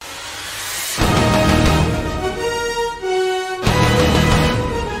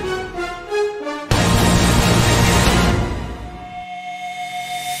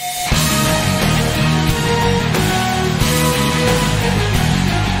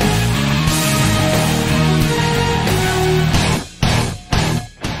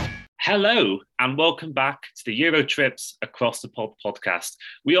Hello and welcome back to the Euro Trips Across the Pod podcast.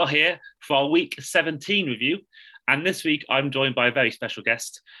 We are here for our week 17 review, and this week I'm joined by a very special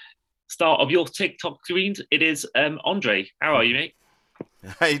guest. Star of your TikTok screens, it is Andre. How are you, mate?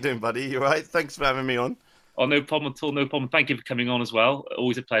 How you doing, buddy? You all right? Thanks for having me on. Oh, no problem at all. No problem. Thank you for coming on as well.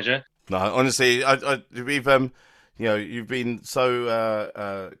 Always a pleasure. No, honestly, you've been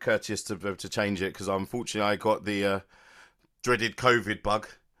so courteous to change it because unfortunately I got the dreaded COVID bug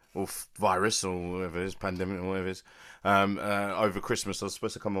or virus or whatever it is, pandemic or whatever it is, over Christmas. I was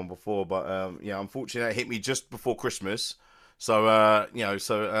supposed to come on before, but unfortunately it hit me just before Christmas. So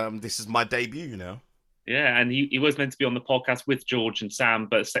this is my debut now. Yeah, and he was meant to be on the podcast with George and Sam,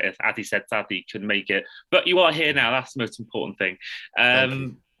 but as he said, sadly, he couldn't make it. But you are here now. That's the most important thing. Thank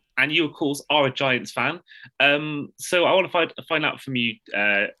you. And you, of course, are a Giants fan. So I want to find out from you,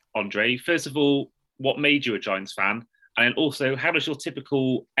 Andre. First of all, what made you a Giants fan? And then also, how does your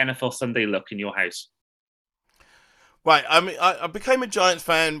typical NFL Sunday look in your house? Right, I mean, I became a Giants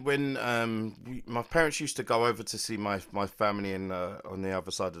fan when my parents used to go over to see my family on the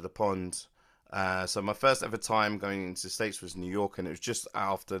other side of the pond. So my first ever time going into the States was New York, and it was just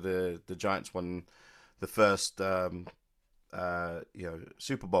after the Giants won the first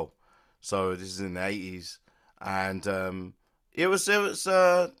Super Bowl. So this is in the 80s, and it was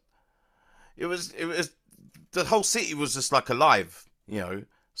the whole city was just like alive,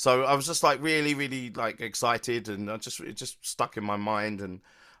 So I was just like really, really like excited, and it just stuck in my mind. And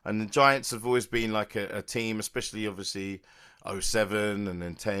the Giants have always been like a team, especially obviously 07 and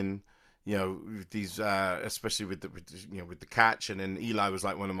then 10. These especially with the catch, and then Eli was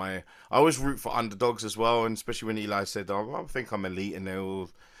like one of my. I always root for underdogs as well, and especially when Eli said, "Oh, I think I'm elite," and they're all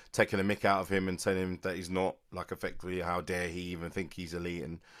taking a mick out of him and telling him that he's not, like, effectively, how dare he even think he's elite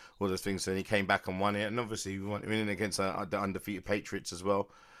and all those things. And he came back and won it, and obviously we won winning against the undefeated Patriots as well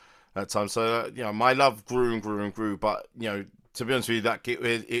at time. So my love grew and grew and grew, but to be honest with you, that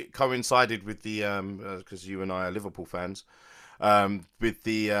it coincided with the because you and I are Liverpool fans, with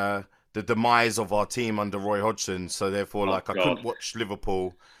the demise of our team under Roy Hodgson. So therefore, I couldn't watch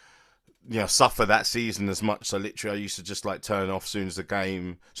Liverpool, suffer that season as much. So literally, I used to just like turn off as soon as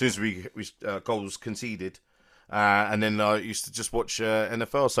we goals conceded, and then I used to just watch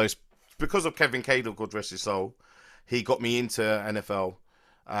NFL. So it's because of Kevin Cadle, God rest his soul, he got me into NFL,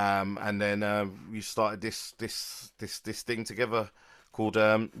 and then we started this thing together called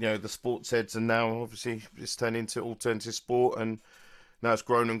the Sports Heads, and now obviously it's turned into alternative sport, and now it's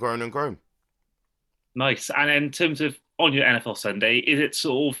grown and grown and grown. Nice. And in terms of on your NFL Sunday, is it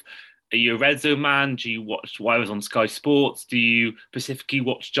sort of, are you a red zone man? Do you watch wires on Sky Sports? Do you specifically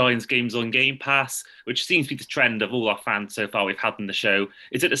watch Giants games on Game Pass, which seems to be the trend of all our fans so far we've had on the show?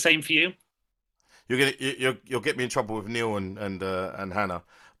 Is it the same for you? You'll get me in trouble with Neil and Hannah,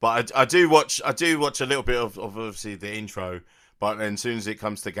 but I do watch a little bit of obviously the intro, but then as soon as it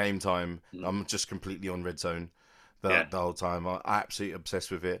comes to game time, I'm just completely on red zone. The whole time. I'm absolutely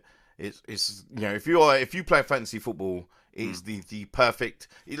obsessed with it. It's if you play fantasy football, it's the perfect.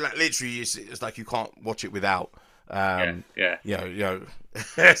 Literally, it's like you can't watch it without. So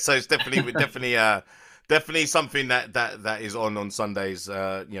it's definitely something that is on Sundays.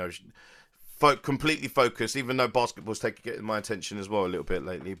 Completely focused. Even though basketball's getting my attention as well a little bit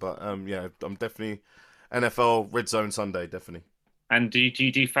lately, but I'm definitely NFL Red Zone Sunday, definitely. And do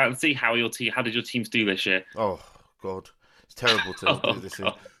you do fantasy? How did your teams do this year? Oh God, it's terrible to do this.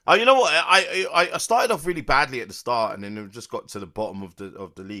 Oh, you know what? I started off really badly at the start, and then it just got to the bottom of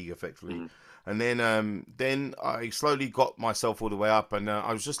the league effectively, and then I slowly got myself all the way up, and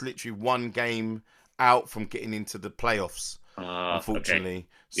I was just literally one game out from getting into the playoffs, unfortunately. Okay.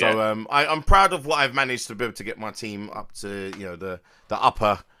 So I'm proud of what I've managed to be able to get my team up to the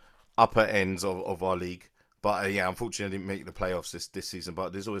upper ends of our league, but unfortunately I didn't make the playoffs this season.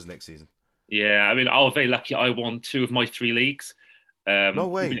 But there's always next season. Yeah, I mean, I was very lucky. I won 2 of my 3 leagues. No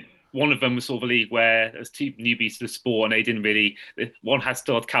way. One of them was sort of a league where there's 2 newbies to the sport, and they didn't really. One had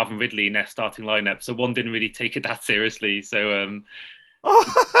still had Calvin Ridley in their starting lineup, so one didn't really take it that seriously. So,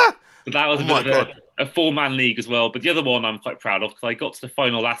 but that was a 4-man league as well. But the other one I'm quite proud of, because I got to the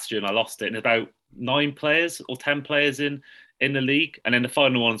final last year and I lost it, and about 9 players or 10 players in the league, and then the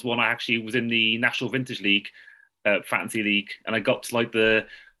final one I actually was in the National Vintage League, fantasy league, and I got to like the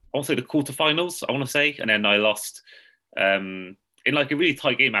quarterfinals, I want to say, and then I lost in like a really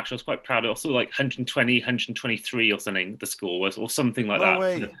tight game. Actually, I was quite proud of it. I saw like 120, 123 or something. The score was, or something like that.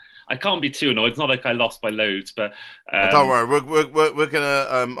 Way. I can't be too annoyed. It's not like I lost by loads, but don't worry. We're gonna.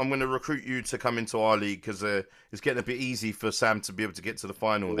 I'm gonna recruit you to come into our league because it's getting a bit easy for Sam to be able to get to the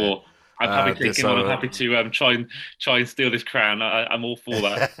final. There. I'm happy taking on. I'm So happy to try and steal this crown. I'm all for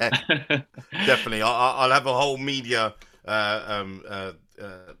that. definitely, I'll have a whole media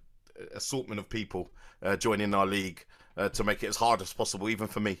assortment of people joining our league to make it as hard as possible, even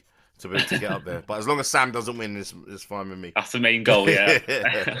for me, to be able to get up there. But as long as Sam doesn't win, it's fine with me. That's the main goal, yeah.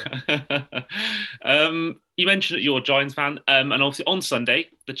 You mentioned that you're a Giants fan, and obviously on Sunday,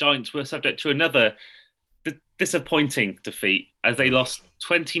 the Giants were subject to another disappointing defeat as they lost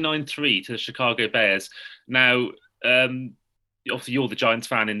 29-3 to the Chicago Bears. Now, obviously, you're the Giants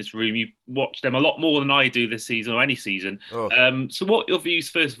fan in this room. You watch them a lot more than I do this season or any season. Oh. So, what are your views,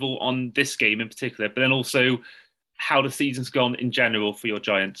 first of all, on this game in particular, but then also how the season's gone in general for your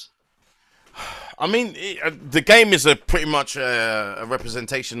Giants? I mean, the game is pretty much a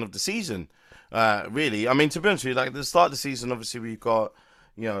representation of the season, really. I mean, to be honest with you, like at the start of the season, obviously we've got,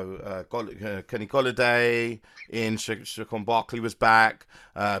 Kenny Golladay in, Saquon Barkley was back,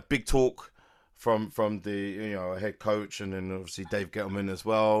 big talk from the head coach, and then obviously Dave Gettleman as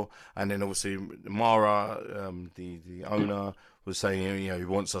well, and then obviously Mara, the owner, was saying he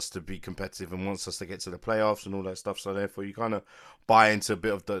wants us to be competitive and wants us to get to the playoffs and all that stuff. So therefore, you kind of buy into a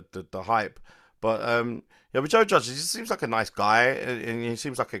bit of the hype. But but Joe Judge, he just seems like a nice guy, and he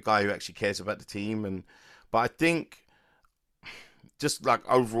seems like a guy who actually cares about the team. But I think, just like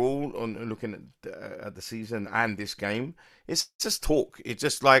overall, on looking at the season and this game, it's just talk. It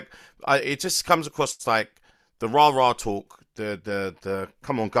just it just comes across like the rah rah talk, the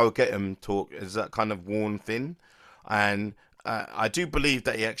come on go get him talk is that kind of worn thin, and I do believe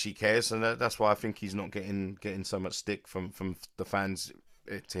that he actually cares, and that's why I think he's not getting so much stick from the fans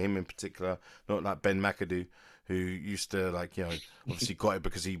to him in particular. Not like Ben McAdoo, who used to obviously got it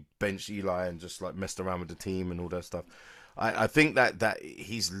because he benched Eli and just messed around with the team and all that stuff. I think that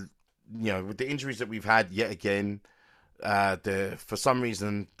he's with the injuries that we've had yet again, for some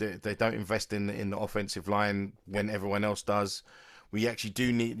reason they don't invest in the offensive line when everyone else does. We actually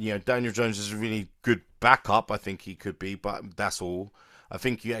do need, Daniel Jones is a really good backup. I think he could be, but that's all. I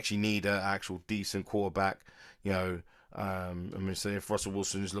think you actually need an actual decent quarterback. I mean, so if Russell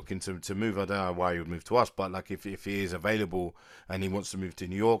Wilson is looking to move, I don't know why he would move to us, but if he is available and he wants to move to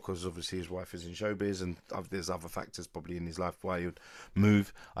New York, because obviously his wife is in showbiz and there's other factors probably in his life why he would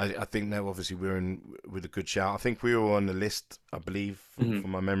move. I think now obviously we're in with a good shout. I think we were on the list, I believe,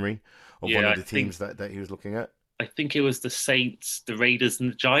 from my memory, of one of the teams that he was looking at. I think it was the Saints, the Raiders,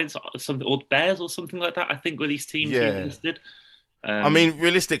 and the Giants, or the Bears, or something like that. I think were these teams he listed. I mean,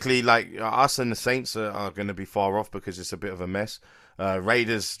 realistically, us and the Saints are going to be far off because it's a bit of a mess.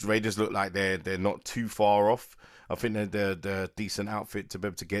 Raiders look like they're not too far off. I think they're a decent outfit to be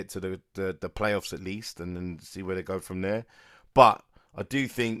able to get to the playoffs at least, and then see where they go from there. But I do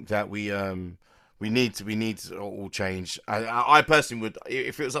think that we need to all change. I personally would,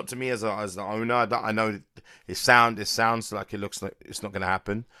 if it was up to me as the owner. I know it sounds like it looks like it's not going to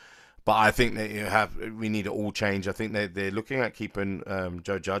happen. But I think that we need to all change. I think they're looking at keeping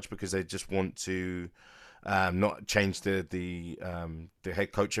Joe Judge because they just want to not change the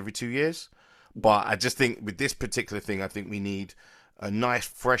head coach every 2 years. But I just think with this particular thing, I think we need a nice,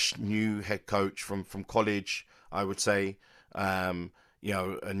 fresh, new head coach from college. I would say, a new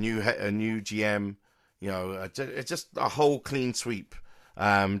GM. Just a whole clean sweep,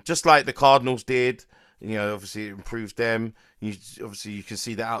 just like the Cardinals did. Obviously it improves them. You can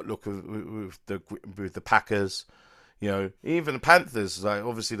see the outlook with the Packers. Even the Panthers.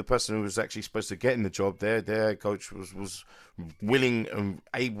 Obviously the person who was actually supposed to get in the job, their coach was willing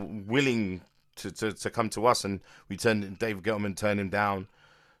to come to us, and David Gettleman turned him down.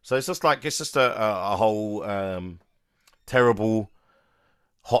 So it's just a whole terrible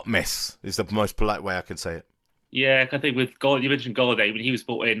hot mess. Is the most polite way I can say it. Yeah, I think with you mentioned Golladay, when he was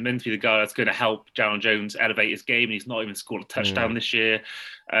brought in, meant to be the guy that's going to help Jaron Jones elevate his game, and he's not even scored a touchdown this year.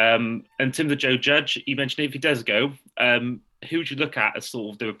 And Tim the Joe Judge, you mentioned if he does go, who would you look at as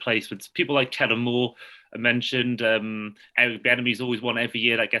sort of the replacements? People like Kellen Moore are mentioned. Eric Bieniemy's always one every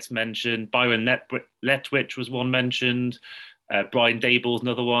year that gets mentioned. Byron Leftwich was one mentioned. Brian Dable's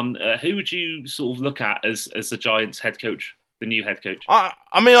another one. Who would you sort of look at as the Giants head coach, the new head coach? I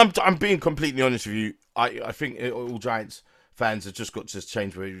mean, I'm being completely honest with you. I think all Giants fans have just got to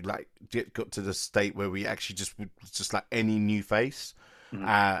change where we got to the state where we actually just like any new face,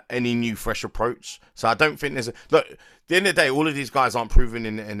 any new fresh approach. So I don't think look. At the end of the day, all of these guys aren't proven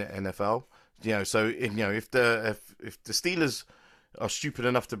in the NFL. So if the Steelers are stupid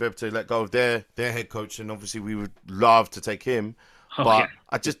enough to be able to let go of their head coach, and obviously we would love to take him, but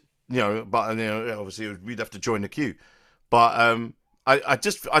I just obviously we'd have to join the queue. But I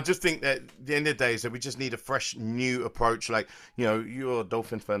just think that at the end of the day is that we just need a fresh new approach. Like, you're a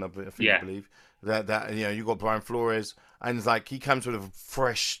Dolphins fan, I Yeah, believe that you got Brian Flores, and it's like he comes with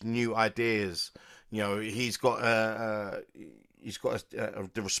fresh new ideas. He's got the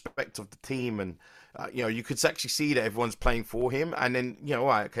respect of the team, and you could actually see that everyone's playing for him. And then all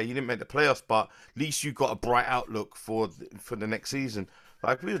right, okay, you didn't make the playoffs, but at least you got a bright outlook for the next season.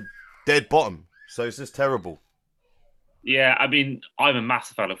 Like, we were dead bottom, so it's just terrible. yeah. I mean, I'm a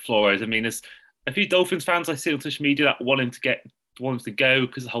massive fan of Flores. I mean, there's a few Dolphins fans I see on social media that want him to go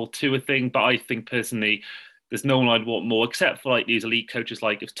because of the whole tour thing. But I think personally, there's no one I'd want more, except for like these elite coaches,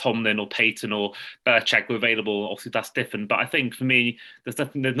 like if Tomlin or Peyton or Belichick were available. Obviously, that's different. But I think for me, there's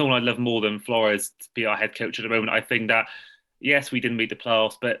no one I love more than Flores to be our head coach at the moment. I think that yes, we didn't meet the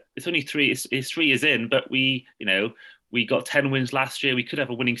playoffs, but it's only three. It's 3 years in, but we got 10 wins last year. We could have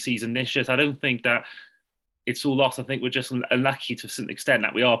a winning season this year. So I don't think that it's all lost. I think we're just unlucky to a certain extent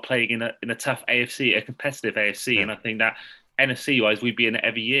that we are playing in a tough AFC, a competitive AFC, Yeah. and I think that NFC wise, we'd be in it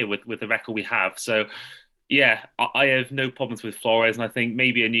every year with the record we have. So yeah, I have no problems with Flores, and I think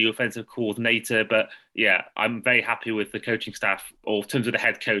maybe a new offensive coordinator. But yeah, I'm very happy with the coaching staff, or in terms of the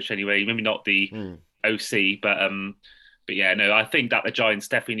head coach anyway. Maybe not the Hmm. OC, but yeah, no, I think that the Giants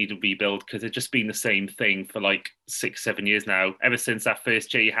definitely need to rebuild because it's just been the same thing for like 6, 7 years now. Ever since that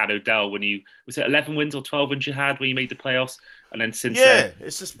first year you had Odell, when you was it 11 wins or 12 wins you had when you made the playoffs, and then since then, Yeah,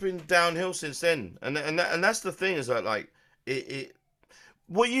 it's just been downhill since then, and that's the thing is that like it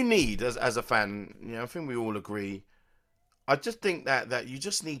what you need as a fan, I think we all agree. I just think that you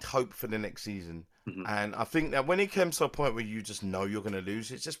just need hope for the next season, mhm, and I think that when it comes to a point where you just know you're going to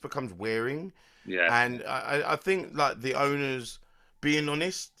lose, it just becomes wearing. yeah, And I think like the owners, being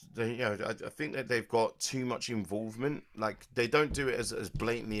honest, I think that they've got too much involvement. Like, they don't do it as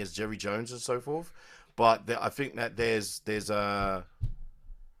blatantly as Jerry Jones and so forth, but I think that there's a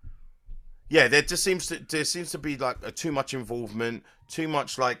yeah, there seems to be like too much involvement, too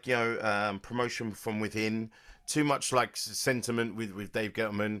much like promotion from within, too much like sentiment with Dave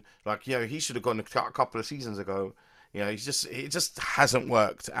Gettleman. Like, he should have gone a couple of seasons ago. It just hasn't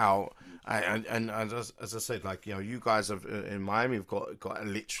worked out. And as I said, like, you guys have in Miami have got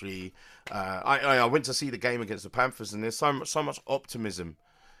literally. I went to see the game against the Panthers, and there's so much optimism,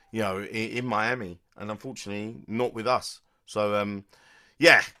 in Miami, and unfortunately not with us. So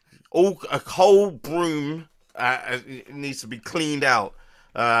yeah, a whole broom needs to be cleaned out.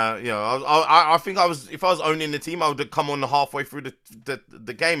 I think if I was owning the team, I would have come on halfway through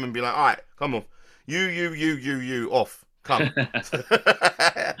the game and be like, all right, come on, you off, come.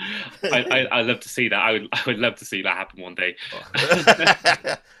 I love to see that. I would love to see that happen one day.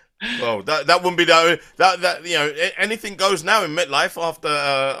 Well, that wouldn't be that anything goes now in MetLife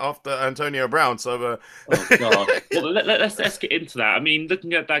after Antonio Brown. So Oh God! Well, let's get into that. I mean,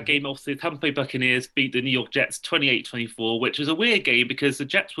 looking at that game, obviously, the Tampa Bay Buccaneers beat the New York Jets 28-24, which was a weird game because the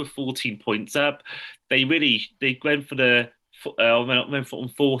Jets were 14 points up. They went for went for on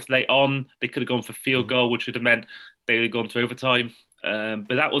fourth late on. They could have gone for field goal, which would have meant they would have gone to overtime.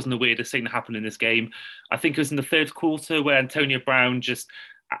 But that wasn't the weirdest thing that happened in this game. I think it was in the third quarter where Antonio Brown just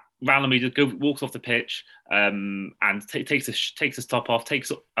randomly just walks off the pitch and takes his top off,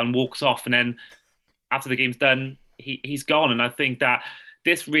 takes and walks off, and then after the game's done, he's gone. And I think that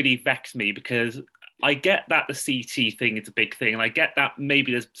this really vexed me because I get that the CT thing is a big thing, and I get that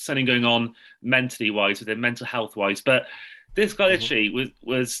maybe there's something going on mentally wise with him, mental health wise, but this guy Mhm. literally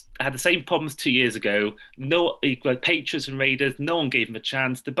was had the same problems 2 years ago. No, Patriots and Raiders, no one gave him a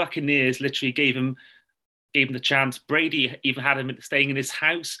chance. The Buccaneers literally gave him the chance. Brady even had him staying in his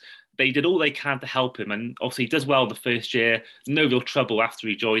house. They did all they can to help him, and obviously he does well the first year. No real trouble after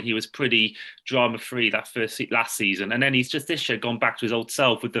he joined. He was pretty drama free that last season, and then he's just this year gone back to his old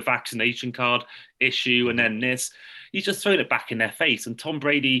self with the vaccination card issue, and Mhm. then this. He's just thrown it back in their face. And Tom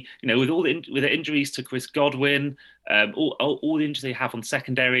Brady, with with the injuries to Chris Godwin, all the injuries they have on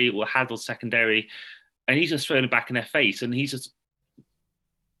secondary or had on secondary, and he's just thrown it back in their face, and he's just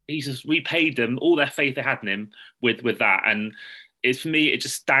repaid them all their faith they had in him with that. And it's for me, it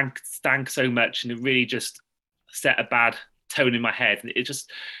just stank so much, and it really just set a bad tone in my head. And it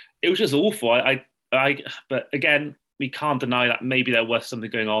was just awful. But again, we can't deny that maybe there was something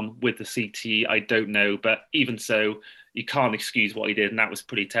going on with the CT. I don't know, but even so, you can't excuse what he did, and that was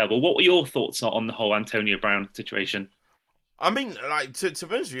pretty terrible. What were your thoughts on the whole Antonio Brown situation? I mean, like, to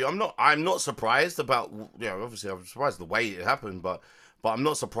be honest with you, I'm not surprised about, obviously I'm surprised the way it happened, but I'm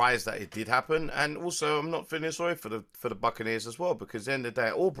not surprised that it did happen. And also, I'm not feeling sorry for the Buccaneers as well, because at the end of the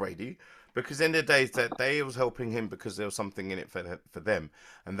day, or Brady, because at the end of the day, is that they was helping him because there was something in it for them.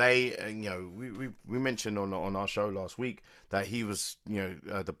 And they, we mentioned on our show last week that he was,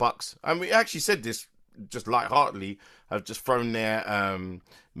 the Bucks, and we actually said this just lightheartedly, have just thrown their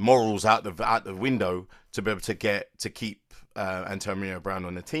morals out the window to be able to keep Antonio Brown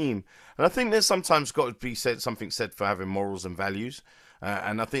on the team. And I think there's sometimes got to be something said for having morals and values.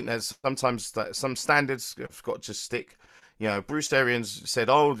 And I think there's sometimes that some standards have got to stick. Bruce Arians said,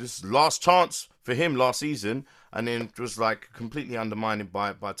 "Oh, this last chance for him last season," and then it was like completely undermined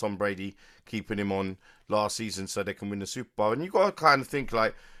by Tom Brady keeping him on last season so they can win the Super Bowl. And you got to kind of think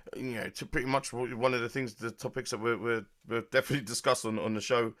like, to pretty much one of the topics that we're definitely discussed on the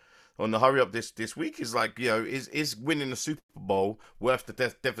show, on the hurry up this week, is like, is winning the Super Bowl worth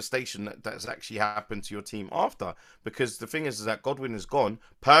the devastation that's actually happened to your team after? Because the thing is that Godwin is gone.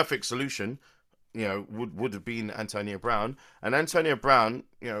 Perfect solution, would have been Antonio Brown. And Antonio Brown,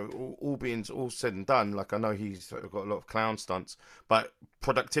 all said and done, like, I know he's got a lot of clown stunts, but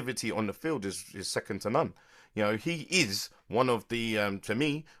productivity on the field is second to none. He is one of the, to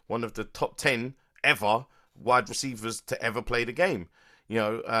me, one of the top 10 ever wide receivers to ever play the game.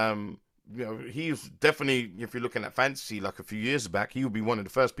 He's definitely, if you're looking at fantasy, like a few years back, he would be one of the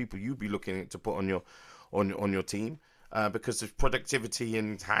first people you'd be looking at to put on your team. Because his productivity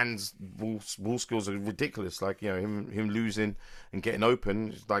and hands ball skills are ridiculous. Like, him losing and getting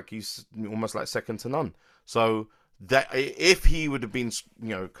open, like he's almost like second to none. So that if he would have been,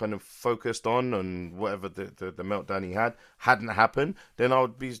 kind of focused on whatever the meltdown he hadn't happened, then I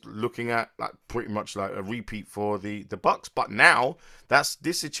would be looking at like pretty much like a repeat for the Bucks. But now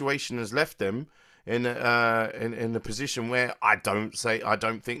this situation has left them in a position where I don't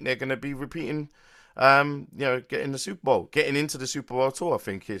think they're going to be repeating. Getting the Super Bowl, getting into the Super Bowl tour, I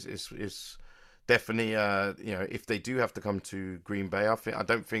think is definitely, if they do have to come to Green Bay, I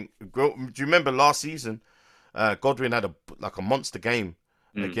don't think. Do you remember last season? Godwin had a monster game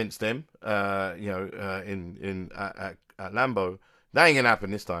against them. In at Lambeau. That ain't gonna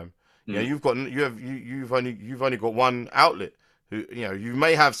happen this time. You've only got one outlet. Who you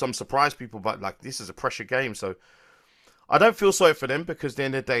may have some surprise people, but like this is a pressure game, so. I don't feel sorry for them, because at the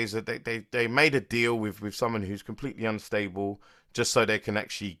end of the day, is that they made a deal with someone who's completely unstable just so they can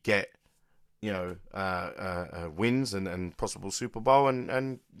actually get wins and possible Super Bowl,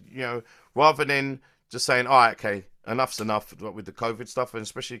 and rather than just saying, all right, okay, enough's enough with the COVID stuff, and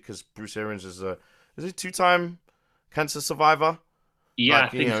especially because Bruce Arians is a two-time cancer survivor. Yeah, Like, I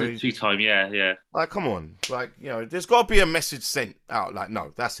think it's 2 time. Yeah. Like, come on, like, there's got to be a message sent out. Like,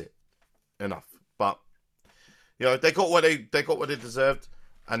 no, that's it, enough. But they got what they deserved,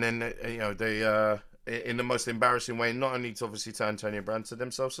 and then they in the most embarrassing way, not only to obviously to Antonio Brown, to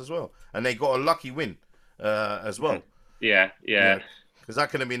themselves as well, and they got a lucky win as well. Yeah. Because that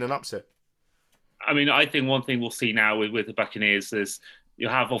could have been an upset. I mean, I think one thing we'll see now with the Buccaneers is you'll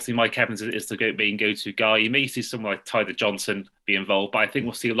have obviously Mike Evans is the go-to guy. You may see someone like Tyler Johnson be involved, but I think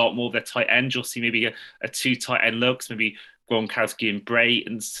we'll see a lot more of their tight ends. You'll see maybe a 2 tight end looks, maybe Gronkowski and Bray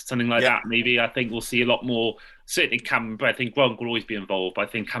and something like that. Maybe I think we'll see a lot more. Certainly Cameron Bray. I think Gronk will always be involved, but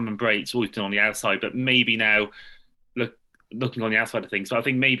I think Cameron Bray's always been on the outside. But maybe now, looking on the outside of things, so I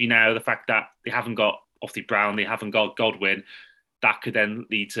think maybe now the fact that they haven't got obviously Brown, they haven't got Godwin, that could then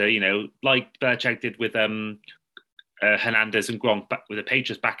lead to like Belichick did with Hernandez and Gronk back with the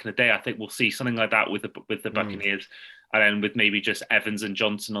Patriots back in the day. I think we'll see something like that with the Buccaneers, and then with maybe just Evans and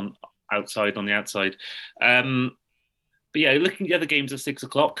Johnson on the outside. But yeah, looking at the other games at 6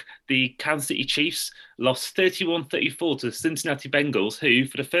 o'clock, the Kansas City Chiefs lost 31-34 to the Cincinnati Bengals, who,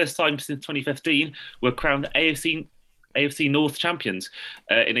 for the first time since 2015, were crowned AFC North champions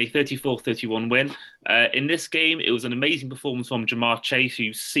in a 34-31 win. In this game, it was an amazing performance from Jamar Chase,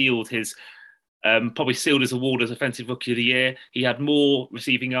 who probably sealed his award as Offensive Rookie of the Year. He had more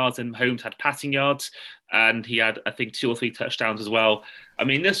receiving yards than Mahomes had passing yards, and he had, I think, 2 or 3 touchdowns as well. I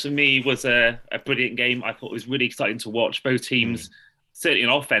mean, this for me was a brilliant game. I thought it was really exciting to watch. Both teams, certainly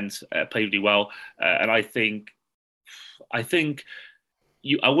on offense, played really well, and I think I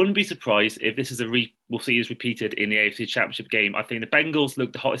wouldn't be surprised if this is we'll see is repeated in the AFC Championship game. I think the Bengals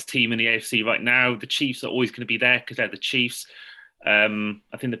look the hottest team in the AFC right now. The Chiefs are always going to be there because they're the Chiefs. I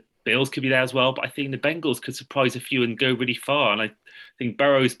think the Bills could be there as well, but I think the Bengals could surprise a few and go really far. And I think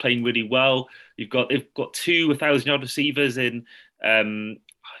Burrow is playing really well. They've got 2 1,000-yard receivers in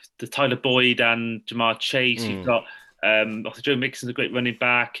the Tyler Boyd and Jamar Chase. You've got also Joe Mixon's a great running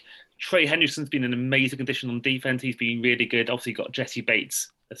back. Trey Henderson's been an amazing addition on defense. He's been really good. Obviously, got Jesse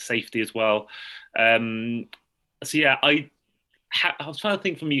Bates at safety as well. So yeah, I was trying to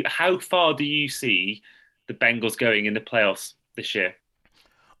think from you, how far do you see the Bengals going in the playoffs this year?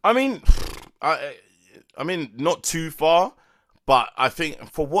 I mean, I, I mean, not too far, but I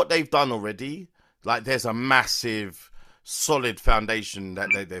think for what they've done already, like there's a massive, solid foundation that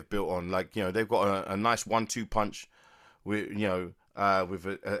they've built on. Like they've got a nice 1-2 punch with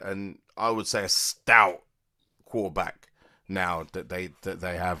with and I would say a stout quarterback now that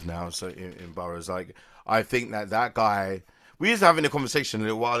they have now. So in Burrows, like I think that guy. We was having a conversation a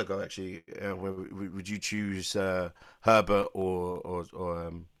little while ago, actually. Where would you choose Herbert or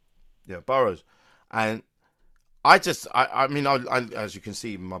Burrows? And I mean, as you can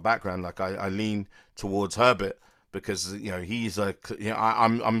see in my background, like I lean towards Herbert because he's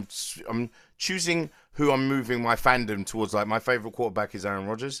I'm choosing who I'm moving my fandom towards. Like my favorite quarterback is Aaron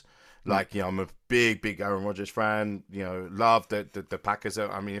Rodgers. Like I'm a big Aaron Rodgers fan. Love the Packers.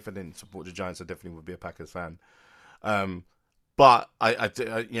 I mean, if I didn't support the Giants, I definitely would be a Packers fan. But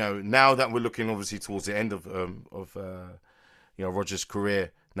now that we're looking obviously towards the end of Rodgers'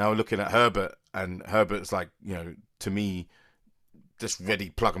 career, now we're looking at Herbert, and Herbert's like to me just ready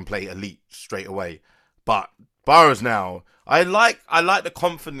plug and play elite straight away. But Burrows now, I like the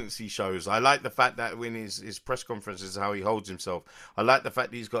confidence he shows. I like the fact that when his press conferences, how he holds himself. I like the fact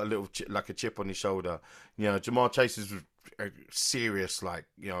that he's got a little like a chip on his shoulder. Jamar Chase is serious. Like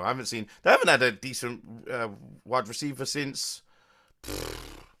they haven't had a decent wide receiver since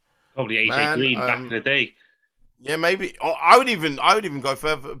Probably AJ Green back in the day. Yeah, maybe. I would even go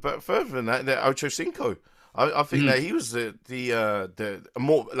further than that. The Ocho Cinco. I think that he was the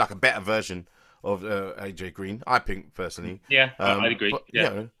more like a better version of AJ Green. I think personally. Yeah, I'd agree. But,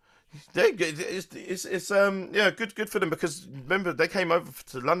 yeah, it's good for them because remember they came over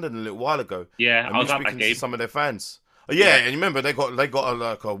to London a little while ago. Yeah, and I was at that speaking game. to some of their fans. Oh, yeah, and you remember they got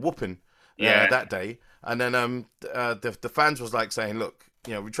a whooping that day, and then the fans was like saying, look,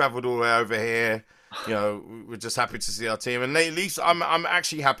 we travelled all the way over here. We're just happy to see our team, and at least I'm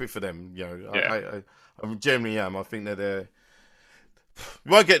actually happy for them. I genuinely am. I think that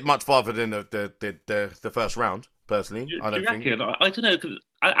we won't get much farther than the first round. Personally, I don't think. I don't know because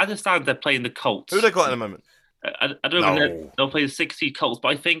I understand they're playing the Colts. Who they got at the moment? I don't know if they'll play the 60 Colts, but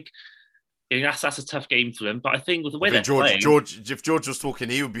I think that's a tough game for them. But I think with the way they're playing, if George was talking,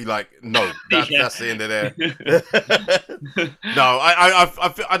 he would be like, "No, that's the end of there." No,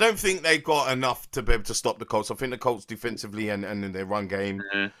 I don't think they've got enough to be able to stop the Colts. I think the Colts defensively and in their run game,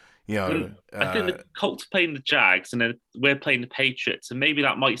 I think the Colts playing the Jags, and then we're playing the Patriots, and maybe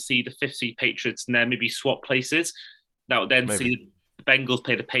that might see the 50 Patriots and then maybe swap places. That would then see the Bengals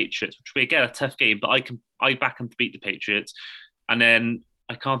play the Patriots, which will be again a tough game. But I back them to beat the Patriots, and then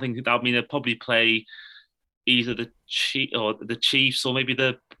I can't think that would mean they'll probably play either the Chiefs or maybe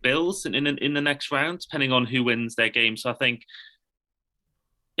the Bills in the next round, depending on who wins their game. So I think,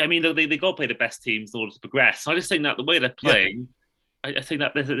 I mean, they got to play the best teams in order to progress. So I just think that the way they're playing, I think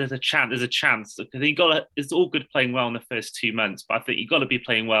that there's a chance. There's a chance. I think it's all good playing well in the first 2 months, but I think you've got to be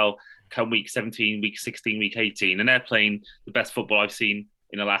playing well come week 17, week 16, week 18, and they're playing the best football I've seen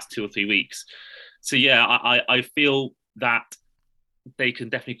in the last 2 or 3 weeks. So yeah, I feel that they can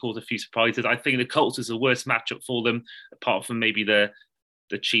definitely cause a few surprises. I think the Colts is the worst matchup for them, apart from maybe the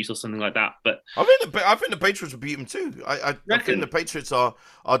Chiefs or something like that. But I think the Patriots will beat them too. I think the Patriots are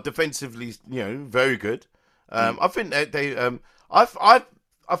defensively, very good. I think they I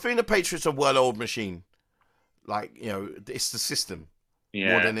think the Patriots are a well-oiled machine. Like it's the system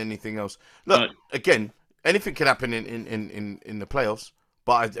more than anything else. Look, again, anything can happen in the playoffs,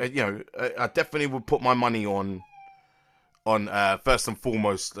 but I definitely would put my money on first and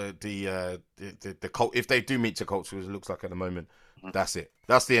foremost the Colts. If they do meet the Colts, which it looks like at the moment, that's it.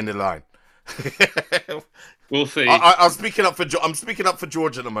 That's the end of the line. We'll see. I'm speaking up for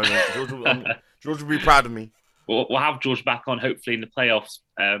George at the moment. George will be proud of me. We'll have George back on hopefully in the playoffs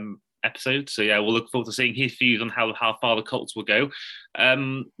episode. So yeah, we'll look forward to seeing his views on how far the Colts will go.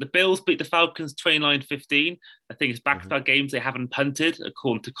 The Bills beat the Falcons 29-15. I think it's back-to-back games they haven't punted,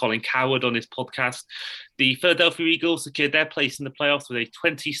 according to Colin Coward on his podcast. The Philadelphia Eagles secured their place in the playoffs with a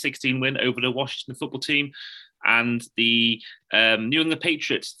 2016 win over the Washington football team. And the New England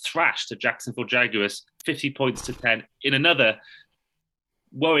Patriots thrashed the Jacksonville Jaguars 50 points to 10 in another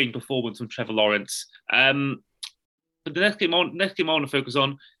worrying performance from Trevor Lawrence. But the next game I want to focus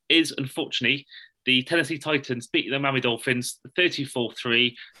on is, unfortunately, the Tennessee Titans beat the Miami Dolphins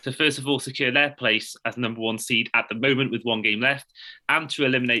 34-3 to first of all secure their place as number 1 seed at the moment with 1 game left, and to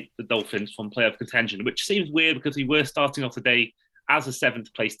eliminate the Dolphins from playoff contention, which seems weird because we were starting off today as a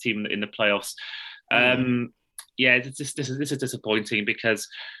 7th place team in the playoffs. Yeah, this is disappointing because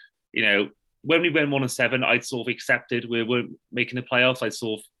when we went 1-7, I'd sort of accepted we weren't making the playoffs. I'd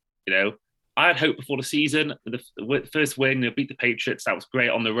sort of, I had hope before the season. The first win, beat the Patriots. That was great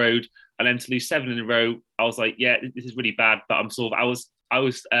on the road, and then to lose 7 in a row, I was like, yeah, this is really bad. But I was,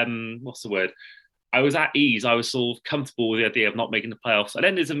 what's the word? I was at ease. I was sort of comfortable with the idea of not making the playoffs. And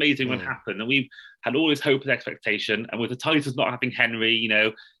then it's amazing when it happened. And we had all this hope and expectation. And with the Titans not having Henry,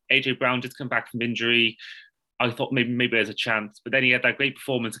 AJ Brown just come back from injury, I thought maybe there's a chance. But then he had that great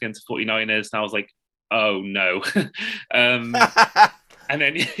performance against the 49ers. And I was like, oh no. And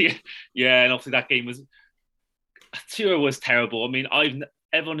then, and obviously that game Tua was terrible. I mean,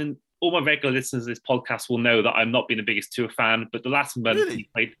 all my regular listeners to this podcast will know that I'm not being the biggest Tua fan, but the last month he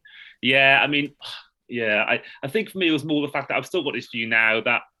played. Yeah, I mean, I think for me it was more the fact that I've still got this view now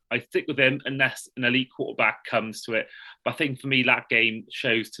that I stick with him unless an elite quarterback comes to it. But I think for me that game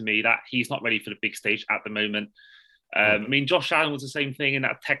shows to me that he's not ready for the big stage at the moment. I mean, Josh Allen was the same thing in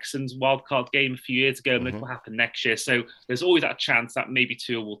that Texans wildcard game a few years ago, and look what happened next year. So there's always that chance that maybe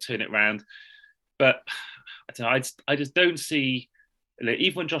Tua will turn it around. But I don't know, I just don't see,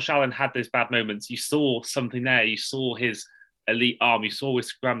 even when Josh Allen had those bad moments, you saw something there. You saw his elite arm, you saw his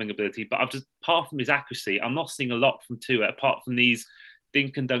scrambling ability. But apart from his accuracy, I'm not seeing a lot from Tua, apart from these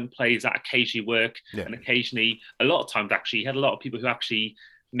dink and dunk plays that occasionally work. Yeah. And occasionally, a lot of times actually, he had a lot of people who actually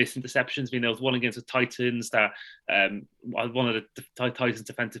missed interceptions. I mean, there was one against the Titans that one of the Titans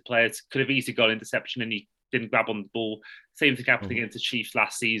defensive players could have easily got an interception and he didn't grab on the ball. Same thing happened against the Chiefs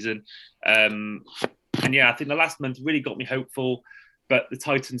last season. And yeah, I think the last month really got me hopeful. But the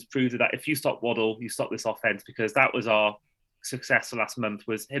Titans proved that if you stop Waddle, you stop this offense, because that was our success the last month,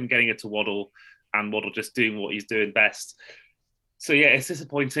 was him getting it to Waddle and Waddle just doing what he's doing best. So yeah, it's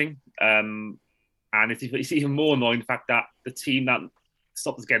disappointing. And it's even more annoying the fact that the team that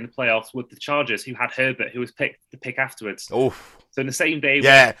stopped us getting the playoffs with the Chargers, who had Herbert, who was picked the pick afterwards. Oof. So in the same day,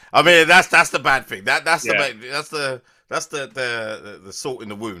 I mean that's the bad thing. That's the salt in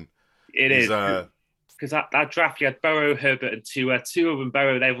the wound. It is because that draft you had Burrow, Herbert, and Tua. Tua and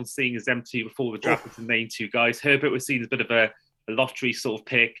Burrow, everyone's seeing as them two before the draft was the main two guys. Herbert was seen as a bit of a lottery sort of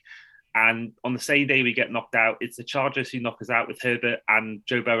pick. And on the same day we get knocked out, it's the Chargers who knock us out with Herbert, and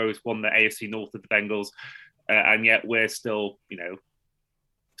Joe Burrow has won the AFC North with the Bengals, and yet we're still,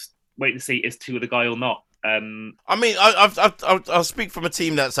 waiting to see is Tua the guy or not. I mean, I'll speak from a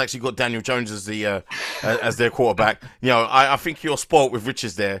team that's actually got Daniel Jones as the as their quarterback. I think you're spoilt with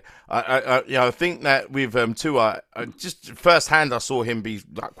riches there. I think that with Tua, just firsthand, I saw him be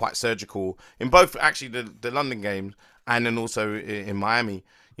quite surgical in both actually the London games and then also in Miami.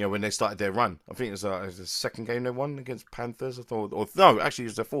 When they started their run, I think it was the second game they won against Panthers. I thought, or no, actually it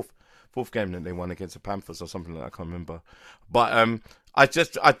was the fourth game that they won against the Panthers or something like that. I can't remember. But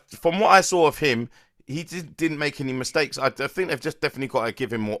from what I saw of him, he didn't make any mistakes. I think they've just definitely got to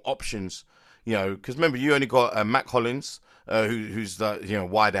give him more options. Because remember, you only got Matt Collins, who's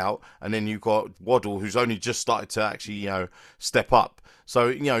wide out, and then you got Waddle, who's only just started to actually step up. So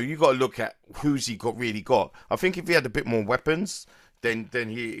you got to look at who's he really got. I think if he had a bit more weapons, then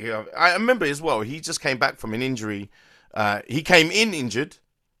he I remember as well. He just came back from an injury. He came in injured.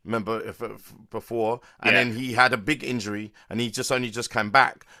 Remember before, and then he had a big injury, and he only just came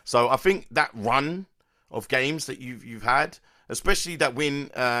back. So I think that run of games that you've had, especially that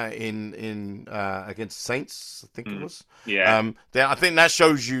win in against the Saints, I think it was. Yeah. I think that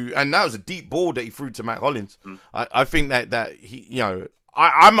shows you, and that was a deep ball that he threw to Matt Collins. I think that he,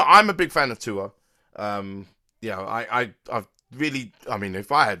 I'm a big fan of Tua. I've really, I mean,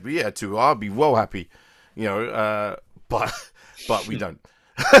 if I had Tua, I'd be well happy. But we don't.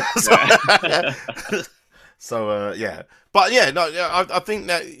 But yeah, no, I think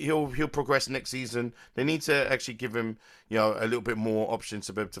that he'll progress next season. They need to actually give him, a little bit more options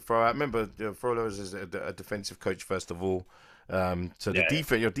to be able to throw out. Remember, Frollo is a defensive coach first of all. So the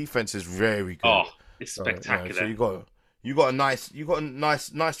defense, your defense is very good. Oh, it's spectacular. So you got a nice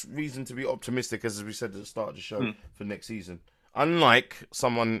reason to be optimistic, as we said at the start of the show, for next season. Unlike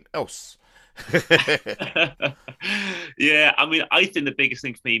someone else. Yeah, I mean, I think the biggest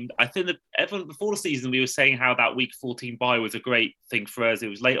thing for me, I think that everyone before the season we were saying how that week 14 bye was a great thing for us. It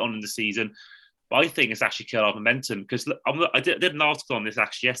was late on in the season, but I think it's actually killed our momentum, because I did an article on this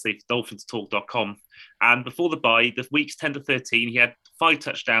actually yesterday for DolphinsTalk.com, and before the bye, the weeks 10 to 13, he had 5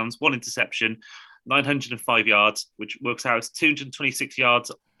 touchdowns, 1 interception, 905 yards, which works out as 226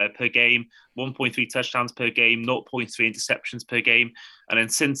 yards per game, 1.3 touchdowns per game, 0.3 interceptions per game. And then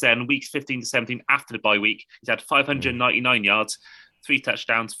since then, weeks 15 to 17 after the bye week, he's had 599 yards, 3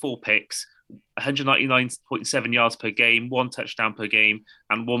 touchdowns, 4 picks, 199.7 yards per game, 1 touchdown per game,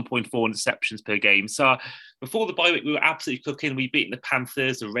 and 1.4 interceptions per game. So before the bye week, we were absolutely cooking. We beat the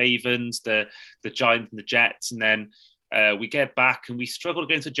Panthers, the Ravens, the Giants, and the Jets, and then we get back and we struggled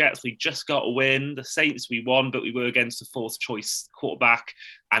against the Jets. We just got a win. The Saints, we won, but we were against the fourth choice quarterback.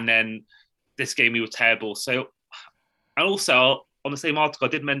 And then this game, we were terrible. So, and also on the same article,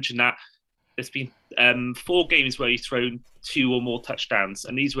 I did mention that there's been 4 games where he's thrown 2 or more touchdowns.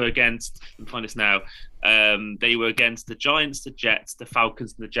 And these were against, I'm find this now, they were against the Giants, the Jets, the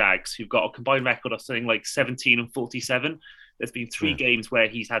Falcons, and the Jags, who've got a combined record of something like 17 and 47. There's been 3 games where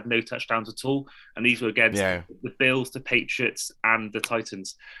he's had no touchdowns at all, and these were against the Bills, the Patriots, and the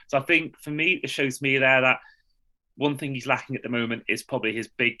Titans. So I think for me, it shows me there that one thing he's lacking at the moment is probably his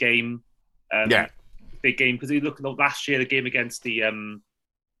big game. Big game, because you look at last year, the game against the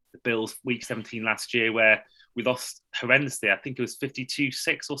Bills, week 17 last year, where we lost horrendously. I think it was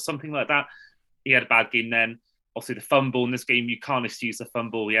 52-6 or something like that. He had a bad game then. Obviously, the fumble in this game, you can't excuse the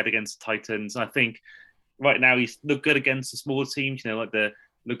fumble he had against the Titans. And I think right now he's looked good against the smaller teams, like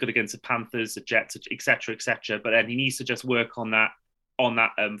look good against the Panthers, the Jets, etc., etc. But then he needs to just work on that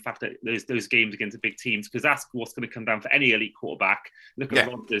fact that those games against the big teams, because that's what's going to come down for any elite quarterback. Look at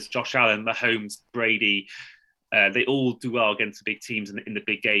Rodgers, Josh Allen, Mahomes, Brady. They all do well against the big teams in the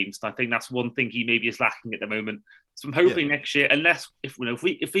big games. And I think that's one thing he maybe is lacking at the moment. So I'm hoping next year, unless if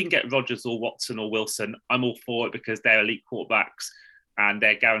we can get Rodgers or Watson or Wilson, I'm all for it, because they're elite quarterbacks and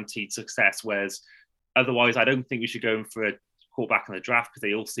they're guaranteed success. Whereas otherwise, I don't think we should go in for a quarterback in the draft, because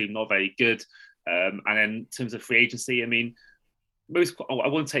they all seem not very good. And then in terms of free agency, I mean, look at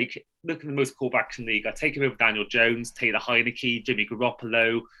the most quarterbacks in the league. I take him over Daniel Jones, Taylor Heineke, Jimmy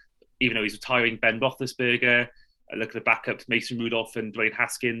Garoppolo, even though he's retiring, Ben Roethlisberger. I look at the backups, Mason Rudolph and Dwayne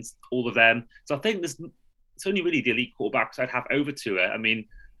Haskins, all of them. So I think it's only really the elite quarterbacks I'd have over Tua. I mean,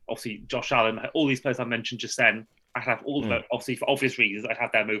 obviously, Josh Allen, all these players I mentioned just then, I'd have all of them, obviously, for obvious reasons, I'd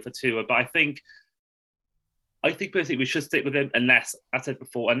have them over Tua. But I think personally we should stick with him unless, as I said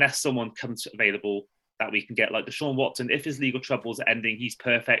before, unless someone comes available that we can get, like Deshaun Watson. If his legal troubles are ending, he's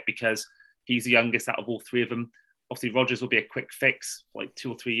perfect, because he's the youngest out of all 3 of them. Obviously, Rodgers will be a quick fix, like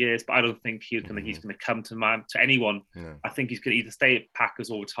 2 or 3 years, but I don't think he's going to come to anyone. Yeah. I think he's going to either stay at Packers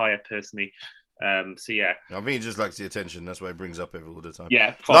or retire, personally. So yeah, I think he just likes the attention. That's why he brings up all the time.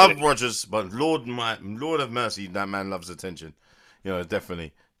 Yeah, probably. Love Rodgers, but Lord have mercy, that man loves attention.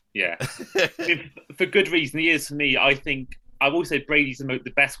 Definitely. Yeah, for good reason. He is, for me. I think I've always said Brady's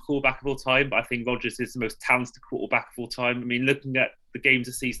the best quarterback of all time, but I think Rodgers is the most talented quarterback of all time. I mean, looking at the games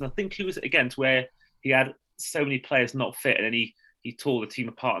this season, I think he was against where he had so many players not fit, and then he tore the team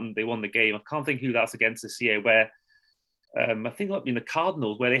apart and they won the game. I can't think who that's against this year, where I think it might be the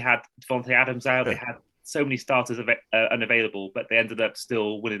Cardinals, where they had Devontae Adams out. They had so many starters unavailable, but they ended up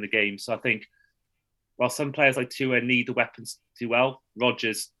still winning the game. So I think while some players like Tua need the weapons to do well,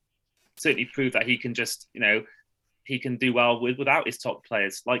 Rodgers certainly proved that he can just, he can do well without his top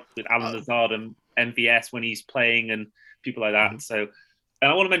players, like with Alan Lazard and MVS when he's playing and people like that. So,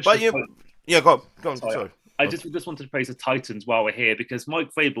 and I want to mention... go on. Sorry. I just wanted to praise the Titans while we're here, because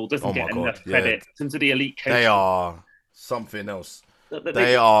Mike Vrabel doesn't get enough credit in terms of the elite coaches. They are something else.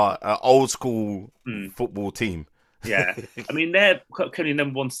 They are an old school football team. Yeah. I mean, they're currently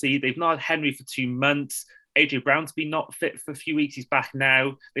number 1 seed. They've not had Henry for 2 months. AJ Brown's been not fit for a few weeks. He's back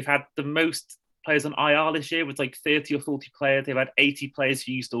now. They've had the most players on IR this year with like 30 or 40 players. They've had 80 players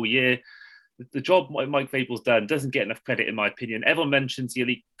used all year. The job Mike Vrabel's done doesn't get enough credit, in my opinion. Everyone mentions the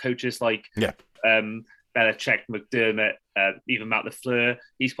elite coaches like Belichick, McDermott, even Matt LaFleur.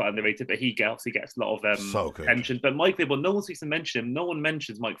 He's quite underrated, but he obviously gets a lot of attention. But Mike Vrabel, no one seems to mention him. No one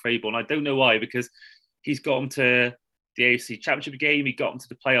mentions Mike Vrabel, and I don't know why, because he's got him to the AFC Championship game. He got him to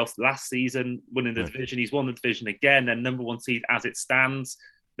the playoffs last season, winning the division. He's won the division again, and number 1 seed as it stands.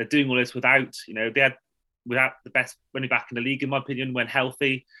 They're doing all this without the best running back in the league, in my opinion, when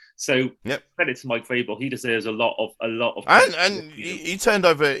healthy. So credit to Mike Vrabel. He deserves a lot of. And he turned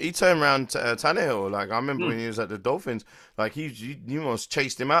around Tannehill. Like I remember when he was at the Dolphins, like he almost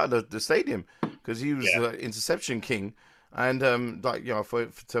chased him out of the stadium because he was interception king. And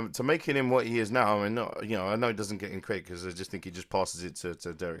to making him what he is now, I mean, I know he doesn't get in credit because I just think he just passes it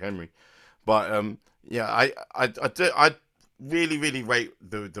to Derrick Henry. But I really, really rate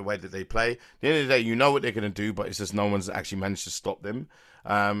the way that they play. At the end of the day, you know what they're going to do, but it's just no one's actually managed to stop them.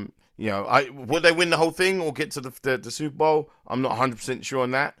 Will they win the whole thing or get to the Super Bowl? I'm not 100% sure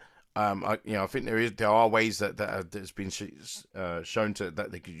on that. I think there are ways that's been shown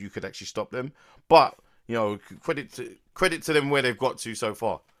that you could actually stop them. But credit to them where they've got to so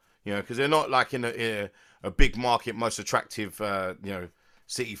far. Because they're not like in a big market, most attractive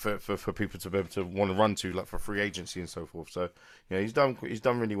city for people to be able to want to run to, like for free agency and so forth. So yeah, he's done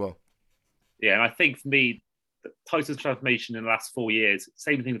really well. Yeah, and I think for me, the Titans' transformation in the last 4 years,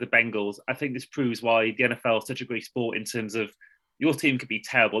 same thing with the Bengals. I think this proves why the NFL is such a great sport in terms of your team could be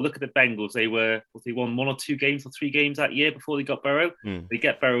terrible. Look at the Bengals. They won 1 or 2 games or 3 games that year before they got Burrow. They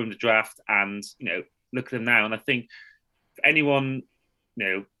get Burrow in the draft, and look at them now. And I think for anyone,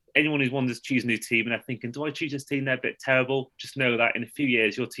 anyone who's wanted to choose a new team and they're thinking, do I choose this team? They're a bit terrible. Just know that in a few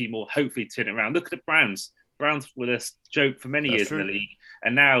years, your team will hopefully turn it around. Look at the Browns. Browns were a joke for many years in the league,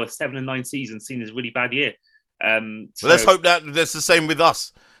 and now a 7-9 season seen as a really bad year. Well, let's hope that that's the same with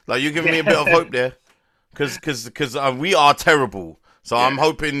us. Like, you're giving me a bit of hope there, because we are terrible. So I'm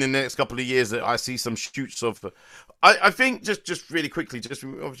hoping in the next couple of years that I see some shoots of. I think just really quickly,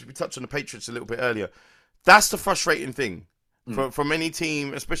 obviously we touched on the Patriots a little bit earlier. That's the frustrating thing from any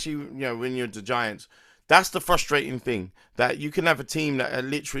team, especially when you're the Giants. That's the frustrating thing, that you can have a team that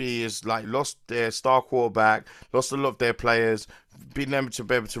literally is like lost their star quarterback, lost a lot of their players, being able to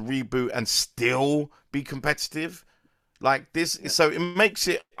reboot and still be competitive like this. So it makes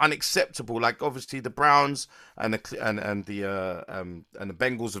it unacceptable. Like, obviously the Browns and the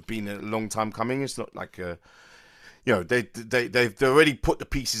Bengals have been a long time coming. It's not like they've already put the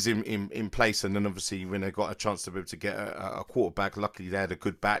pieces in place, and then obviously when they got a chance to be able to get a quarterback, luckily they had a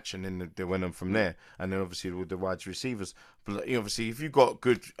good batch, and then they went on from there. And then obviously with the wide receivers, but obviously if you've got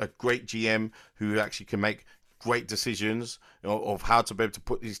a great GM who actually can make great decisions of how to be able to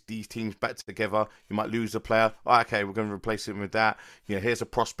put these teams back together, you might lose a player. Oh, okay, we're going to replace him with that. Here's a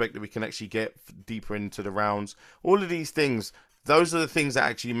prospect that we can actually get deeper into the rounds. All of these things, those are the things that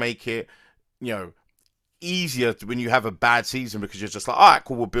actually make it, easier when you have a bad season, because you're just like, all right,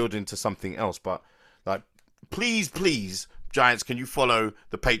 cool, we'll build into something else. But like, please, Giants, can you follow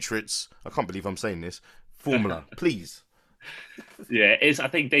the Patriots? I can't believe I'm saying this formula, please. Yeah, I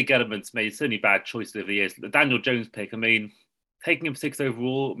think Dave Gettleman's made so many bad choices over the years. The Daniel Jones pick, I mean, taking him 6th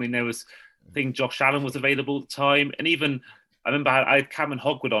overall. I mean, I think Josh Allen was available at the time, and even I remember I had Cameron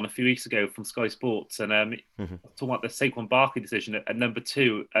Hogwood on a few weeks ago from Sky Sports, and talking about the Saquon Barkley decision at number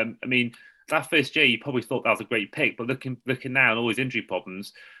 2. I mean, that first year, you probably thought that was a great pick, but looking now and all his injury